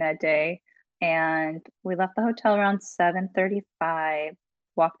 6:15 that day, and we left the hotel around 7:35.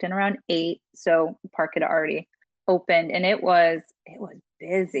 Walked in around 8, so the park had already opened, and it was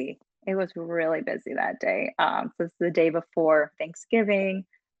busy. It was really busy that day. So it's the day before Thanksgiving.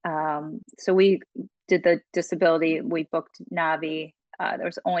 So we did the disability. We booked Navi. There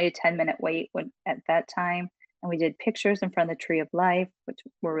was only a 10-minute wait at that time. And we did pictures in front of the Tree of Life, which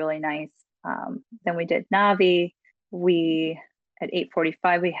were really nice. Then we did Navi. We at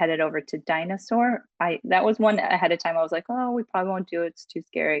 8:45 we headed over to Dinosaur. That was one ahead of time. I was like, oh, we probably won't do it. It's too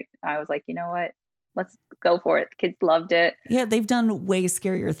scary. I was like, you know what? Let's go for it. Kids loved it. yeah, they've done way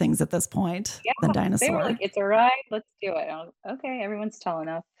scarier things at this point than Yeah, they were like, Dinosaur. it's a ride, let's do it. And I was, okay, everyone's tall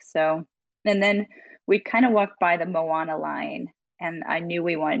enough. So, and then we kind of walked by the Moana line, and I knew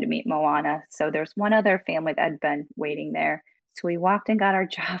we wanted to meet Moana. So there's one other family that had been waiting there. So we walked and got our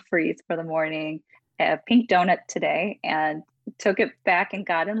Joffreys for the morning, a pink donut today, and took it back and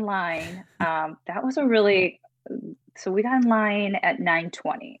got in line. That was a really, so we got in line at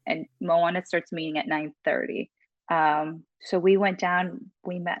 9:20, and Moana starts meeting at 9:30. So we went down,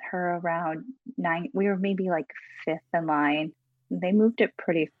 we met her around 9. We were maybe like fifth in line. They moved it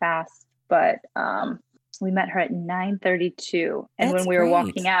pretty fast, but we met her at 9:32. And That's when we were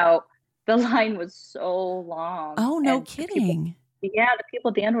walking great. out, the line was so long. Oh, no And the people, kidding. yeah, the people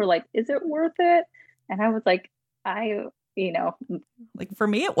at the end were like, is it worth it? And I was like, I, you know, Like for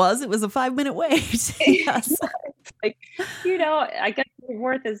me, it was a 5-minute wait. Yes. like, I guess the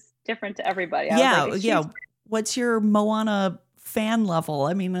worth is different to everybody. I was like, Yeah. if she's, Yeah. What's your Moana fan level?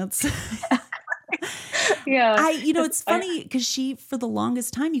 I mean, it's, yeah, it's funny because for the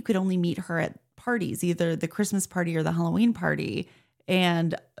longest time, you could only meet her at parties, either the Christmas party or the Halloween party.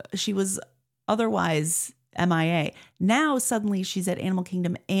 And she was otherwise MIA. Now, suddenly, she's at Animal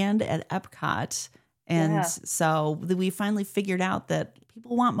Kingdom and at Epcot. And yeah, so we finally figured out that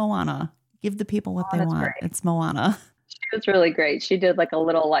people want Moana. Give the people what oh, they that's want. great. It's Moana. She was really great. She did like a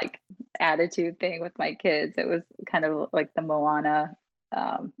little like attitude thing with my kids. It was kind of like the Moana.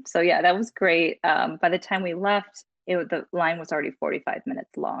 So yeah, that was great. By the time we left, the line was already 45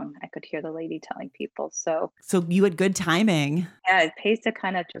 minutes long. I could hear the lady telling people. So So you had good timing. yeah, it pays to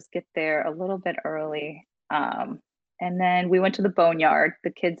kind of just get there a little bit early. And then we went to the boneyard.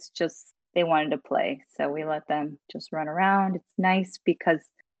 The kids they wanted to play. So we let them just run around. It's nice because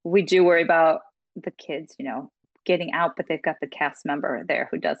we do worry about the kids, getting out, but they've got the cast member there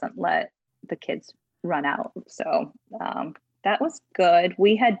who doesn't let the kids run out. So that was good.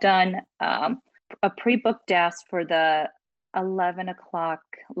 We had done a pre-booked desk for the 11 o'clock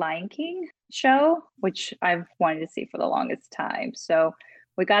Lion King show, which I've wanted to see for the longest time. So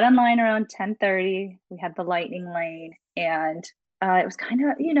we got online around 10:30. We had the lightning lane, and it was kind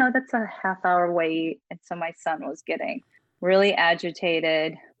of, that's a half-hour wait. And so my son was getting really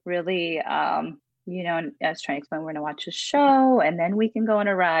agitated, really, and I was trying to explain we're going to watch a show and then we can go on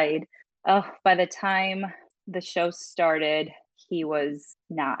a ride. Oh, by the time the show started, he was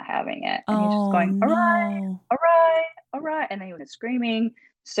not having it. And he's just Oh, going, all right, no. all right, all right. And then he was screaming.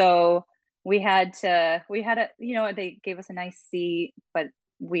 So we had a, they gave us a nice seat, but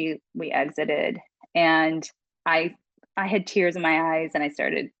we exited, and I I had tears in my eyes, and I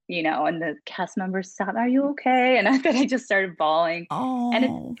started, and the cast members stopped, "Are you okay?" And I just started bawling. And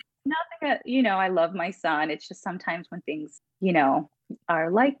it's Oh, nothing that, I love my son. It's just sometimes when things, are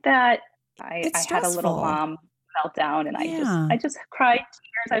like that, it's I had a little stressful. mom meltdown, and I Yeah. just cried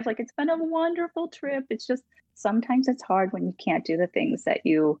tears. I was like, it's been a wonderful trip. It's just sometimes it's hard when you can't do the things that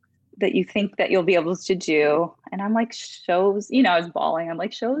you think that you'll be able to do. And I'm like, shows, I was bawling. I'm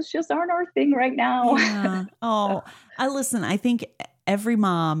like, shows just aren't our thing right now. Yeah. Oh, I think every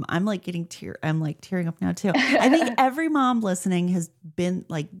mom, I'm like tearing up now too. I think every mom listening has been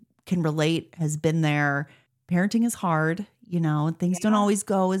like, can relate, has been there. Parenting is hard, things don't Yeah, always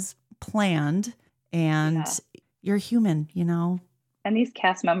go as planned, and yeah. you're human, And these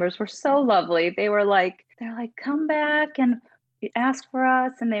cast members were so lovely. They're like, come back and ask for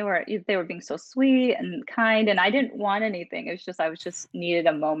us. And they were being so sweet and kind. And I didn't want anything. It was just, I was just needed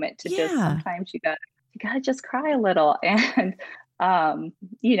a moment to just, Yeah. sometimes you gotta just cry a little. And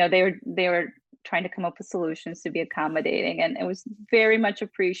they were trying to come up with solutions to be accommodating. And it was very much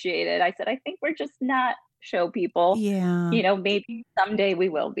appreciated. I said, I think we're just not show people. Yeah. Maybe someday we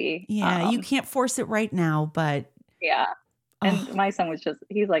will be. Yeah. You can't force it right now, but Yeah. And oh, my son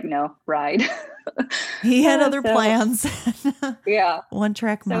he's like, no, ride. he had other So plans. yeah. One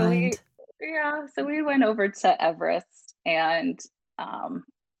track So we mind. yeah, so we went over to Everest, and um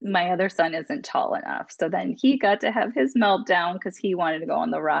my other son isn't tall enough. So then he got to have his meltdown because he wanted to go on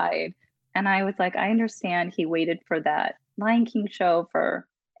the ride. And I was like, I understand he waited for that Lion King show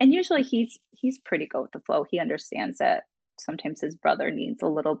and usually he's pretty go with the flow. He understands that sometimes his brother needs a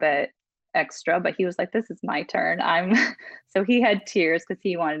little bit extra, but he was like, this is my turn. So he had tears because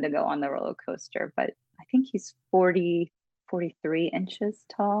he wanted to go on the roller coaster, but I think he's 43 inches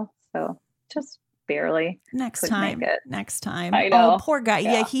tall, so just barely Next couldn't make time. it. Next time. I Oh, know. poor guy.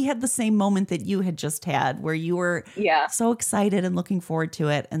 Yeah, Yeah. he had the same moment that you had just had where you were Yeah. so excited and looking forward to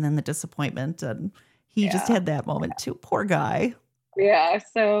it, and then the disappointment, and he just Yeah. had that moment too. Poor guy. Yeah.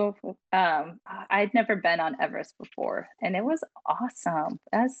 So I'd never been on Everest before, and it was awesome.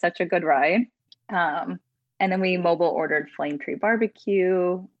 That's such a good ride. Um and then we mobile ordered Flame Tree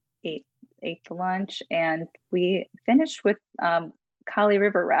Barbecue, ate ate the lunch, and we finished with Kali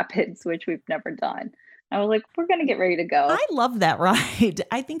River Rapids, which we've never done. I was like, we're gonna get ready to go. I love that ride.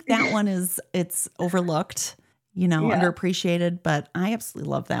 I think that one it's overlooked, Yeah. underappreciated, but I absolutely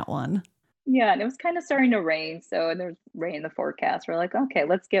love that one. Yeah, and it was kind of starting to rain, so there's rain in the forecast. We're like, okay,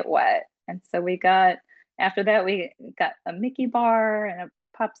 let's get wet. And so after that, we got a Mickey bar and a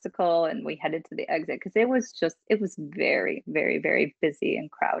popsicle, and we headed to the exit because it was very, very, very busy and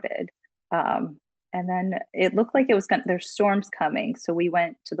crowded. Um, and then it looked like there's storms coming, so we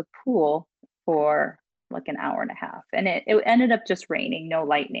went to the pool for like an hour and a half, and it ended up just raining, no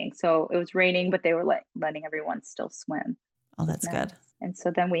lightning. So it was raining, but they were letting everyone still swim, Oh, which was that's good. nice. And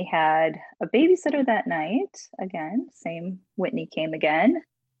so then we had a babysitter that night. Again, same Whitney came again.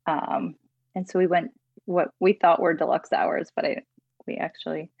 Um, and so we went what we thought were deluxe hours, but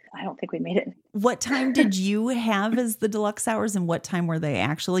I don't think we made it. What time did you have as the deluxe hours, and what time were they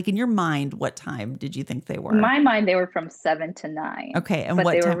actually? Like in your mind, what time did you think they In were? my mind, they were from 7 to 9, Okay, and but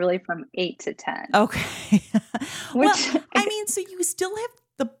what they were time? really from 8 to 10, Okay. Well, which, I mean, so you still have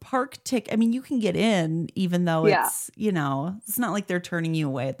the park ticket. I mean, you can get in even though yeah. it's not like they're turning you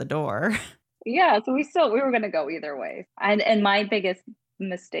away at the door. Yeah. So we were going to go either way. And my biggest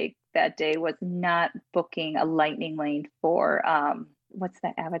mistake that day was not booking a lightning lane for, what's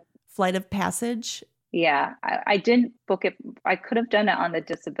that? Flight of Passage. Yeah, I didn't book it. I could have done it on the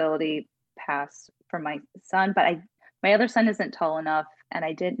disability pass for my son, but my other son isn't tall enough, and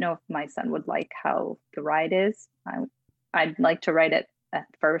I didn't know if my son would like how the ride is. I'd like to ride it at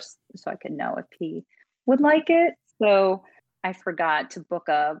first so I could know if he would like it. So I forgot to book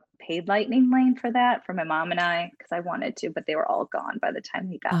a paid lightning lane for that for my mom and I because I wanted to, but they were all gone by the time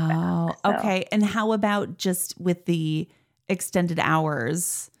we got back. Oh, So okay. And how about just with the extended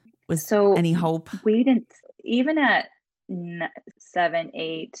hours? Was So any hope? we didn't even at 7,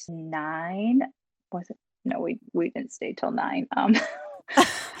 8, 9. Was it? No, we didn't stay till 9. It would-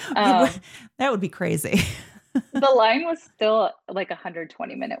 Um, that would be crazy. the line was still like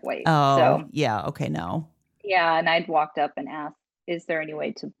 120-minute wait. Oh, So yeah. Okay, no. yeah, and I'd walked up and asked, "Is there any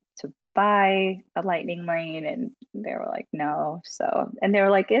way to buy a lightning lane?" And they were like, "No." So and they were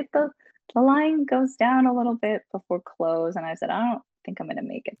like, "If the line goes down a little bit before close," and I said, "I don't think I'm gonna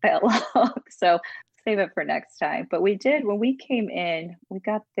make it that long." So save it for next time. But we did, when we came in, we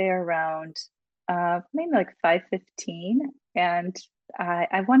got there around maybe like 5:15, and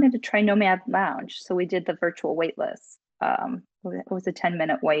I wanted to try Nomad Lounge. So we did the virtual wait list. It was a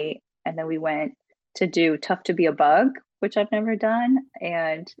 10-minute wait, and then we went to do Tough to Be a Bug, which I've never done.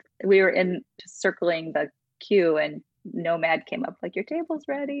 And we were in just circling the queue, and Nomad came up like, your table's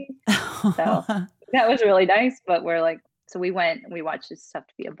ready. So that was really nice. But we're like, so we went and we watched this Tough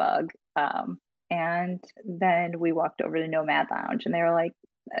to Be a Bug. And then we walked over to Nomad Lounge, and they were like,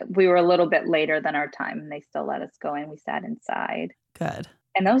 we were a little bit later than our time, and they still let us go in. We sat inside. Good.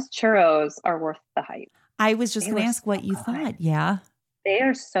 And those churros are worth the hype. I was just going to ask what you thought. Yeah. They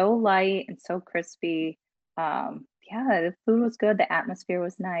are so light and so crispy. Yeah, the food was good. The atmosphere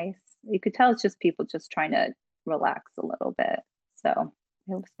was nice. You could tell it's just people just trying to relax a little bit. So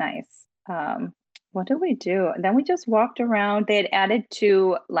it was nice. What did we do? And then we just walked around. They had added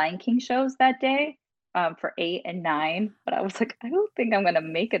 2 Lion King shows that day for 8 and 9. But I was like, I don't think I'm going to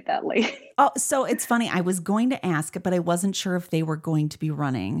make it that late. Oh, so it's funny. I was going to ask it, but I wasn't sure if they were going to be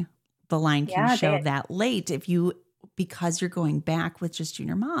running the Lion King show that late. Because you're going back with just you and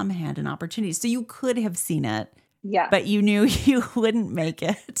your mom, had an opportunity. So you could have seen it. Yeah. But you knew you wouldn't make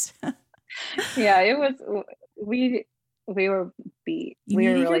it. Yeah, it was, we were beat. We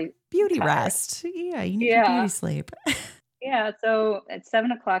were really beauty tired. Rest. Yeah, you need your beauty sleep. Yeah, so at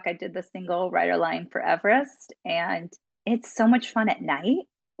 7:00, I did the single rider line for Everest, and it's so much fun at night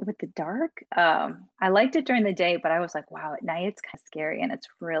with the dark. I liked it during the day, but I was like, wow, at night it's kind of scary, and it's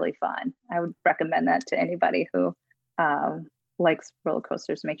really fun. I would recommend that to anybody who likes roller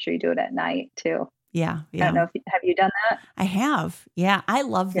coasters. Make sure you do it at night too. Yeah. I don't know have you done that? I have. Yeah, I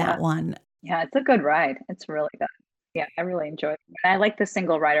love that one. Yeah, it's a good ride. It's really good. Yeah, I really enjoyed it. And I like the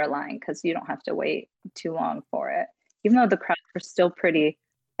single rider line because you don't have to wait too long for it. Even though the crowds were still pretty,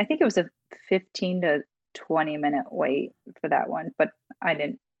 I think it was a 15 to 20-minute wait for that one, but I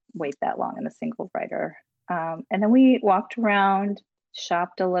didn't wait that long in the single rider. And then we walked around,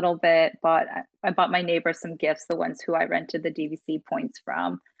 shopped a little bit, I bought my neighbor some gifts, the ones who I rented the DVC points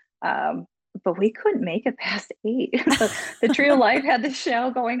from. But we couldn't make it past 8. So the Tree of Life had the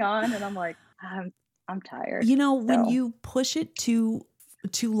show going on, and I'm like, I'm tired. When you push it too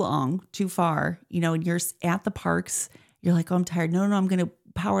long, too far, and you're at the parks, you're like, oh, I'm tired. No, I'm going to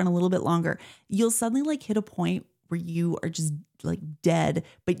power in a little bit longer. You'll suddenly like hit a point where you are just like dead,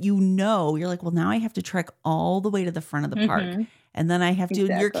 but you're like, well, now I have to trek all the way to the front of the park. And then I have to,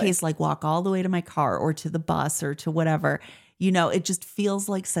 in your case, like walk all the way to my car or to the bus or to whatever. It just feels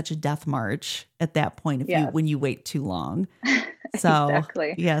like such a death march at that point when you wait too long. So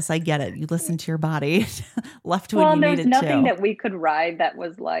exactly. Yes, I get it. You listen to your body. Left when you needed to. There's nothing that we could ride that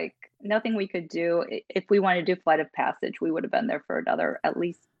was like, nothing we could do. If we wanted to do Flight of Passage, we would have been there for another at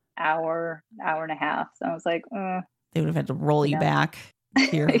least hour and a half. So I was like, they would have had to roll you back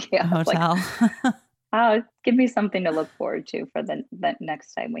to your hotel. Like, give me something to look forward to for the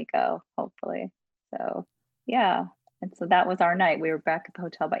next time we go, hopefully. So yeah. And so that was our night. We were back at the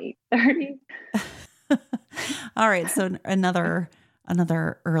hotel by 8:30. All right. So another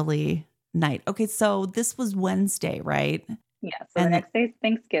early night. Okay. So this was Wednesday, right? Yeah. So the next day is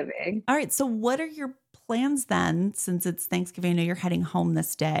Thanksgiving. All right. So what are your plans then? Since it's Thanksgiving, I know you're heading home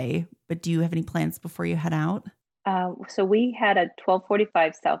this day, but do you have any plans before you head out? So we had a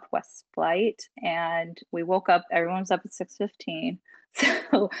 12:45 Southwest flight, and we woke up, everyone was up at 6:15.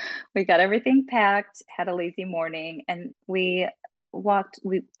 So we got everything packed, had a lazy morning, and we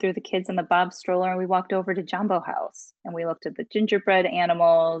threw the kids in the Bob stroller, and we walked over to Jumbo House, and we looked at the gingerbread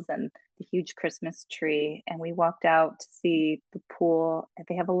animals and the huge Christmas tree, and we walked out to see the pool.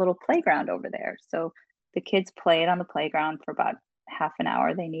 They have a little playground over there. So the kids played on the playground for about half an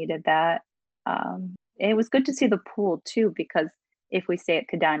hour. They needed that. It was good to see the pool too, because if we stay at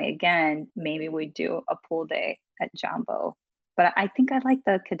Kidani again, maybe we do a pool day at Jumbo. But I think I like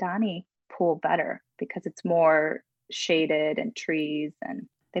the Kidani pool better because it's more shaded and trees, and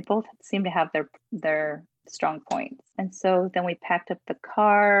they both seem to have their strong points. And so then we packed up the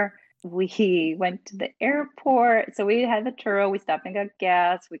car. We went to the airport. So we had the churro. We stopped and got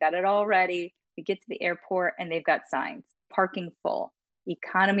gas. We got it all ready. We get to the airport, and they've got signs: parking full,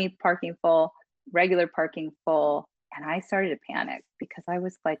 economy parking full, regular parking full. And I started to panic because I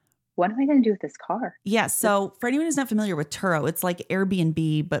was like, what am I going to do with this car? Yeah. So for anyone who's not familiar with Turo, it's like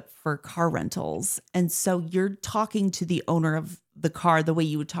Airbnb, but for car rentals. And so you're talking to the owner of the car the way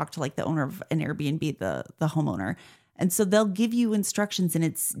you would talk to like the owner of an Airbnb, the homeowner. And so they'll give you instructions, and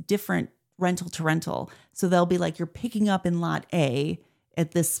it's different rental to rental. So they'll be like, you're picking up in lot A,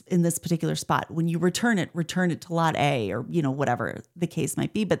 in this particular spot. When you return it to lot A or, whatever the case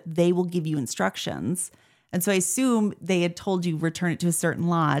might be, but they will give you instructions. And so I assume they had told you return it to a certain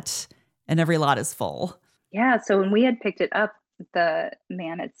lot and every lot is full. Yeah. So when we had picked it up, the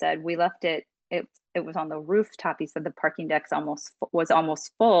man had said we left it was on the rooftop. He said the parking deck's was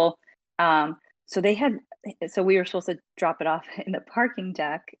almost full. So we were supposed to drop it off in the parking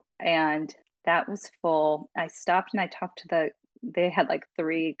deck, and that was full. I stopped and I talked to they had like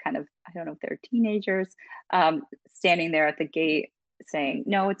three kind of, I don't know if they're teenagers, standing there at the gate saying,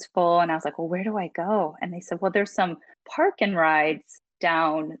 no, it's full. And I was like, well, where do I go? And they said, well, there's some park and rides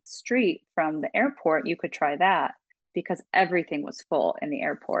down street from the airport. You could try that, because everything was full in the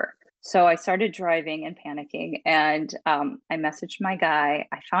airport. So I started driving and panicking, and I messaged my guy.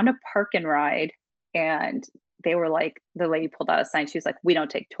 I found a park and ride, and they were like, the lady pulled out a sign. She was like, we don't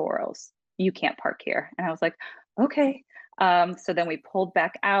take Toros. You can't park here. And I was like, okay. So then we pulled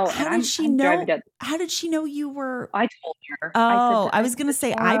back out. How did she know? How did she know you were? I told her. Oh, I was going to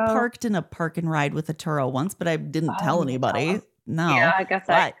say, I parked in a park and ride with a Turo once, but I didn't tell anybody. No. Yeah, I guess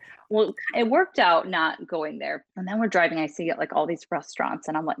well, it worked out not going there. And then we're driving. I see like all these restaurants,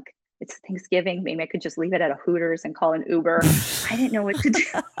 and I'm like, it's Thanksgiving. Maybe I could just leave it at a Hooters and call an Uber. I didn't know what to do.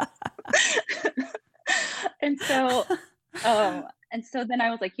 And so then I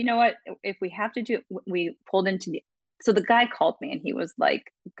was like, you know what? If we have to do, we pulled into so the guy called me and he was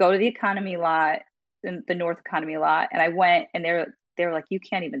like, go to the economy lot, the North Economy lot. And I went, and they were like, you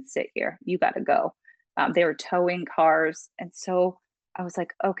can't even sit here. You got to go. They were towing cars. And so I was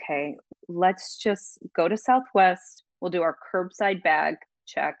like, okay, let's just go to Southwest. We'll do our curbside bag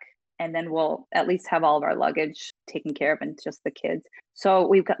check, and then we'll at least have all of our luggage taken care of and just the kids. So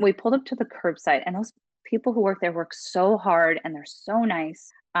we pulled up to the curbside, and those people who work there work so hard and they're so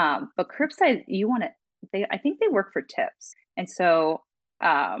nice. But curbside, I think they work for tips. And so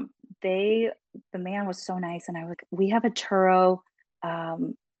the man was so nice, and I was like, we have a Turo.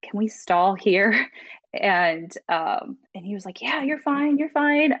 Can we stall here? And he was like, yeah, you're fine.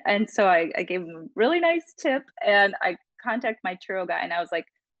 And so I gave him a really nice tip, and I contacted my Turo guy, and I was like,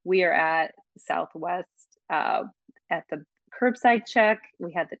 we are at Southwest at the curbside check.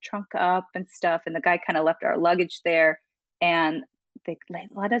 We had the trunk up and stuff, and the guy kind of left our luggage there, and they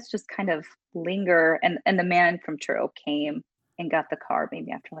let us just kind of linger. And the man from Turo came and got the car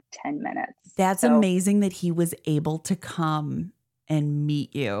maybe after like 10 minutes. That's amazing that he was able to come and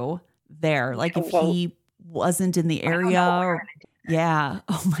meet you there. Like if he wasn't in the area. Yeah.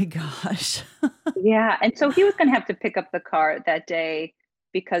 Oh my gosh. Yeah. And so he was going to have to pick up the car that day,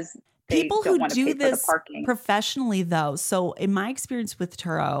 because people who do this professionally though. So in my experience with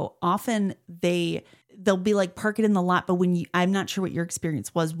Turo, often they'll be like, park it in the lot. But I'm not sure what your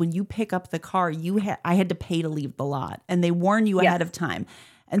experience was. When you pick up the car, I had to pay to leave the lot, and they warn you ahead of time.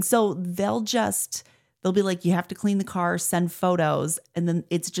 And so they'll be like, you have to clean the car, send photos, and then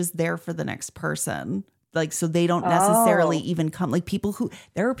it's just there for the next person. Like, so they don't necessarily even come. Like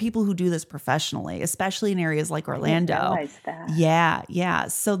there are people who do this professionally, especially in areas like Orlando. I didn't realize that. Yeah. Yeah.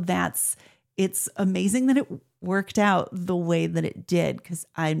 So it's amazing that it worked out the way that it did. Cause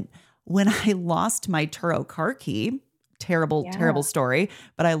when I lost my Turo car key, terrible story,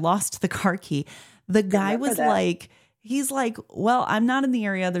 but I lost the car key. The guy was like, he's like, well, I'm not in the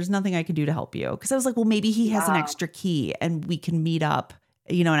area. There's nothing I can do to help you. Cause I was like, well, maybe he has an extra key and we can meet up,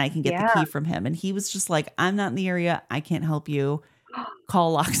 and I can get the key from him. And he was just like, I'm not in the area. I can't help you.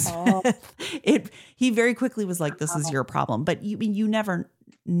 Call locksmith. He very quickly was like, this is your problem. But you never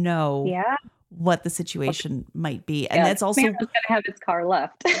know what the situation might be. And that's also going to have his car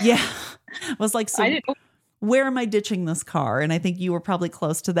left. Yeah. I was like, so where am I ditching this car? And I think you were probably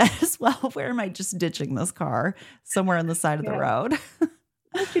close to that as well. Where am I just ditching this car? Somewhere on the side of the road.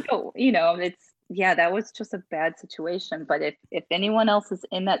 That was just a bad situation. But if anyone else is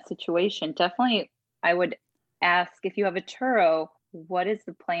in that situation, definitely I would ask, if you have a Turo, what is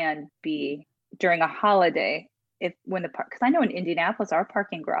the plan B during a holiday? Because I know in Indianapolis, our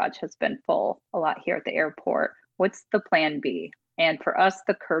parking garage has been full a lot here at the airport. What's the plan B? And for us,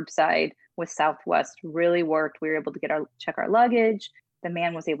 the curbside with Southwest really worked. We were able to check our luggage. The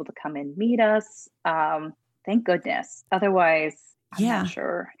man was able to come and meet us. Thank goodness. Otherwise, I'm not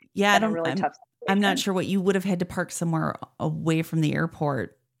sure. Yeah, tough I'm not sure what you would have had to park somewhere away from the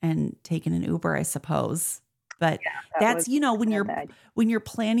airport and taken an Uber, I suppose. But that's, when you're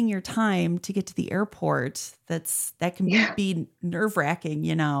planning your time to get to the airport, that can be nerve-wracking,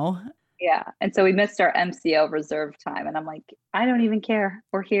 Yeah. And so we missed our MCO reserve time. And I'm like, I don't even care.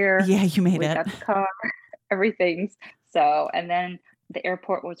 We're here. Yeah, you made it. We got the car, everything. So, and then the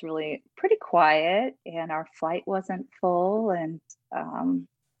airport was really pretty quiet, and our flight wasn't full and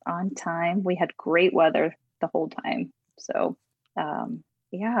on time. We had great weather the whole time. So,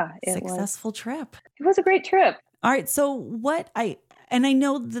 yeah, Successful trip. it was a great trip. All right. So and I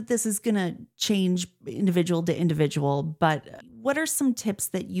know that this is going to change individual to individual, but what are some tips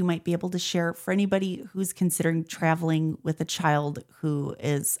that you might be able to share for anybody who's considering traveling with a child who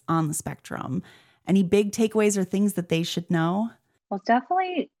is on the spectrum? Any big takeaways or things that they should know? Well,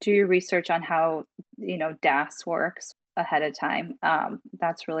 definitely do your research on how, DAS works ahead of time.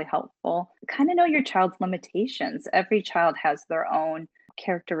 That's really helpful. Kind of know your child's limitations. Every child has their own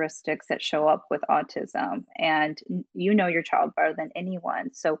characteristics that show up with autism, and you know your child better than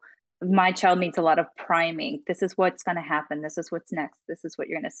anyone. So, my child needs a lot of priming. This is what's going to happen. This is what's next. This is what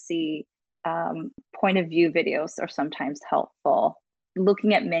you're going to see. Point of view videos are sometimes helpful.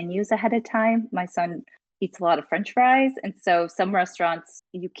 Looking at menus ahead of time. My son eats a lot of French fries. And so some restaurants,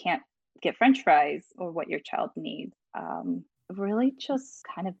 you can't get French fries or what your child needs. Really just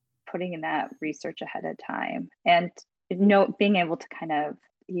kind of putting in that research ahead of time and being able to kind of,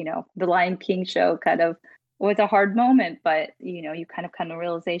 the Lion King show kind of was a hard moment, but, you kind of come to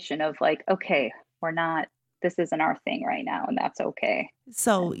realization of like, okay, this isn't our thing right now. And that's okay.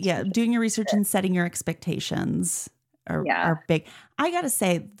 So yeah, doing your research and setting your expectations are big. I got to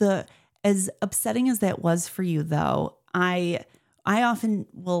say as upsetting as that was for you, though, I often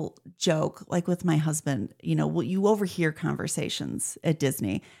will joke, like with my husband, you overhear conversations at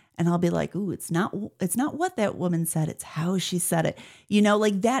Disney, and I'll be like, "Ooh, it's not what that woman said; it's how she said it."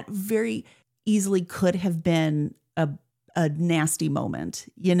 Like that very easily could have been a nasty moment.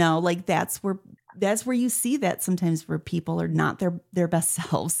 Like that's where you see that sometimes where people are not their best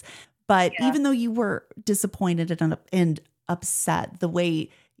selves. But even though you were disappointed and upset, the way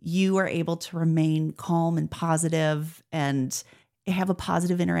you are able to remain calm and positive and have a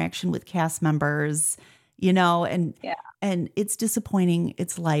positive interaction with cast members, and it's disappointing.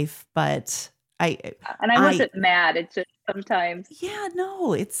 It's life, but I wasn't mad. It's just sometimes,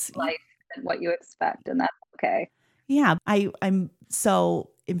 it's life and what you expect, and that's okay. Yeah. I'm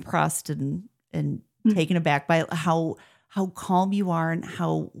so impressed and taken aback by how calm you are and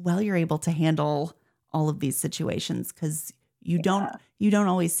how well you're able to handle all of these situations. 'Cause you don't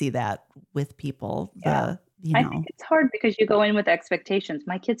always see that with people. I think it's hard because you go in with expectations.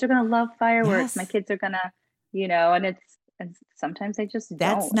 My kids are going to love fireworks. Yes. My kids are going to, and sometimes they just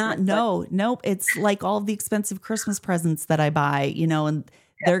That's don't. Nope. It's like all of the expensive Christmas presents that I buy, and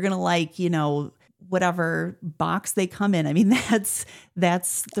they're going to like, whatever box they come in. I mean, that's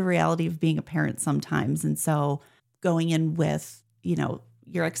the reality of being a parent sometimes. And so going in with,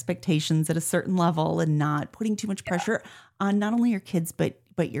 your expectations at a certain level and not putting too much pressure on not only your kids, but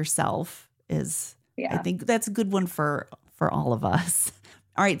yourself is, I think that's a good one for all of us.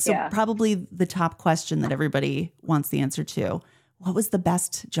 All right. So probably the top question that everybody wants the answer to: what was the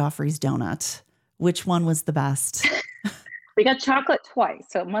best Joffrey's donut? Which one was the best? We got chocolate twice,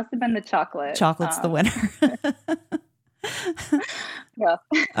 so it must have been the chocolate. Chocolate's the winner. Yeah.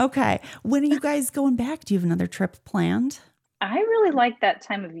 Okay. When are you guys going back? Do you have another trip planned? I really like that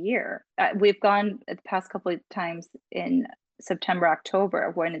time of year. We've gone the past couple of times in September,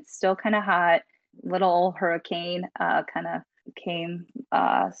 October, when it's still kind of hot. Little hurricane kind of came.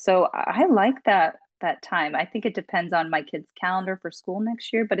 So I like that time. I think it depends on my kids' calendar for school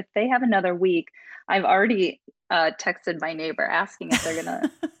next year. But if they have another week, I've already texted my neighbor asking if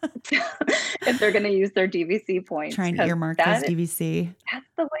they're gonna use their DVC points. Trying to earmark those DVC. That's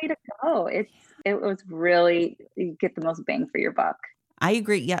the way to go. It was really, you get the most bang for your buck. I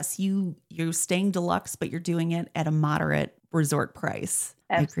agree. Yes, you're staying deluxe, but you're doing it at a moderate resort price.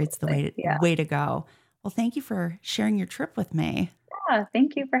 Absolutely. I agree. It's the way to go. Well, thank you for sharing your trip with me. Yeah,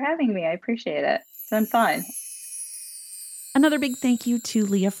 thank you for having me. I appreciate it. It's been fun. Another big thank you to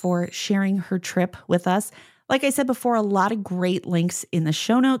Leah for sharing her trip with us. Like I said before, a lot of great links in the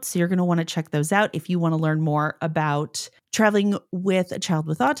show notes. So you're going to want to check those out if you want to learn more about traveling with a child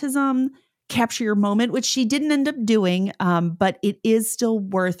with autism, capture your moment, which she didn't end up doing, but it is still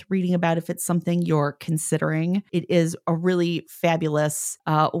worth reading about if it's something you're considering. It is a really fabulous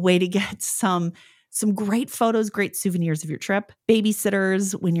way to get some great photos, great souvenirs of your trip,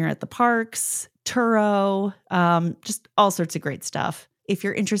 babysitters when you're at the parks, Turo, just all sorts of great stuff. If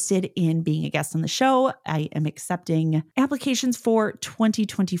you're interested in being a guest on the show, I am accepting applications for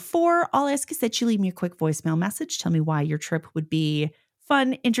 2024. All I ask is that you leave me a quick voicemail message. Tell me why your trip would be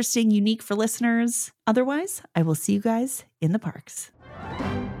fun, interesting, unique for listeners. Otherwise, I will see you guys in the parks.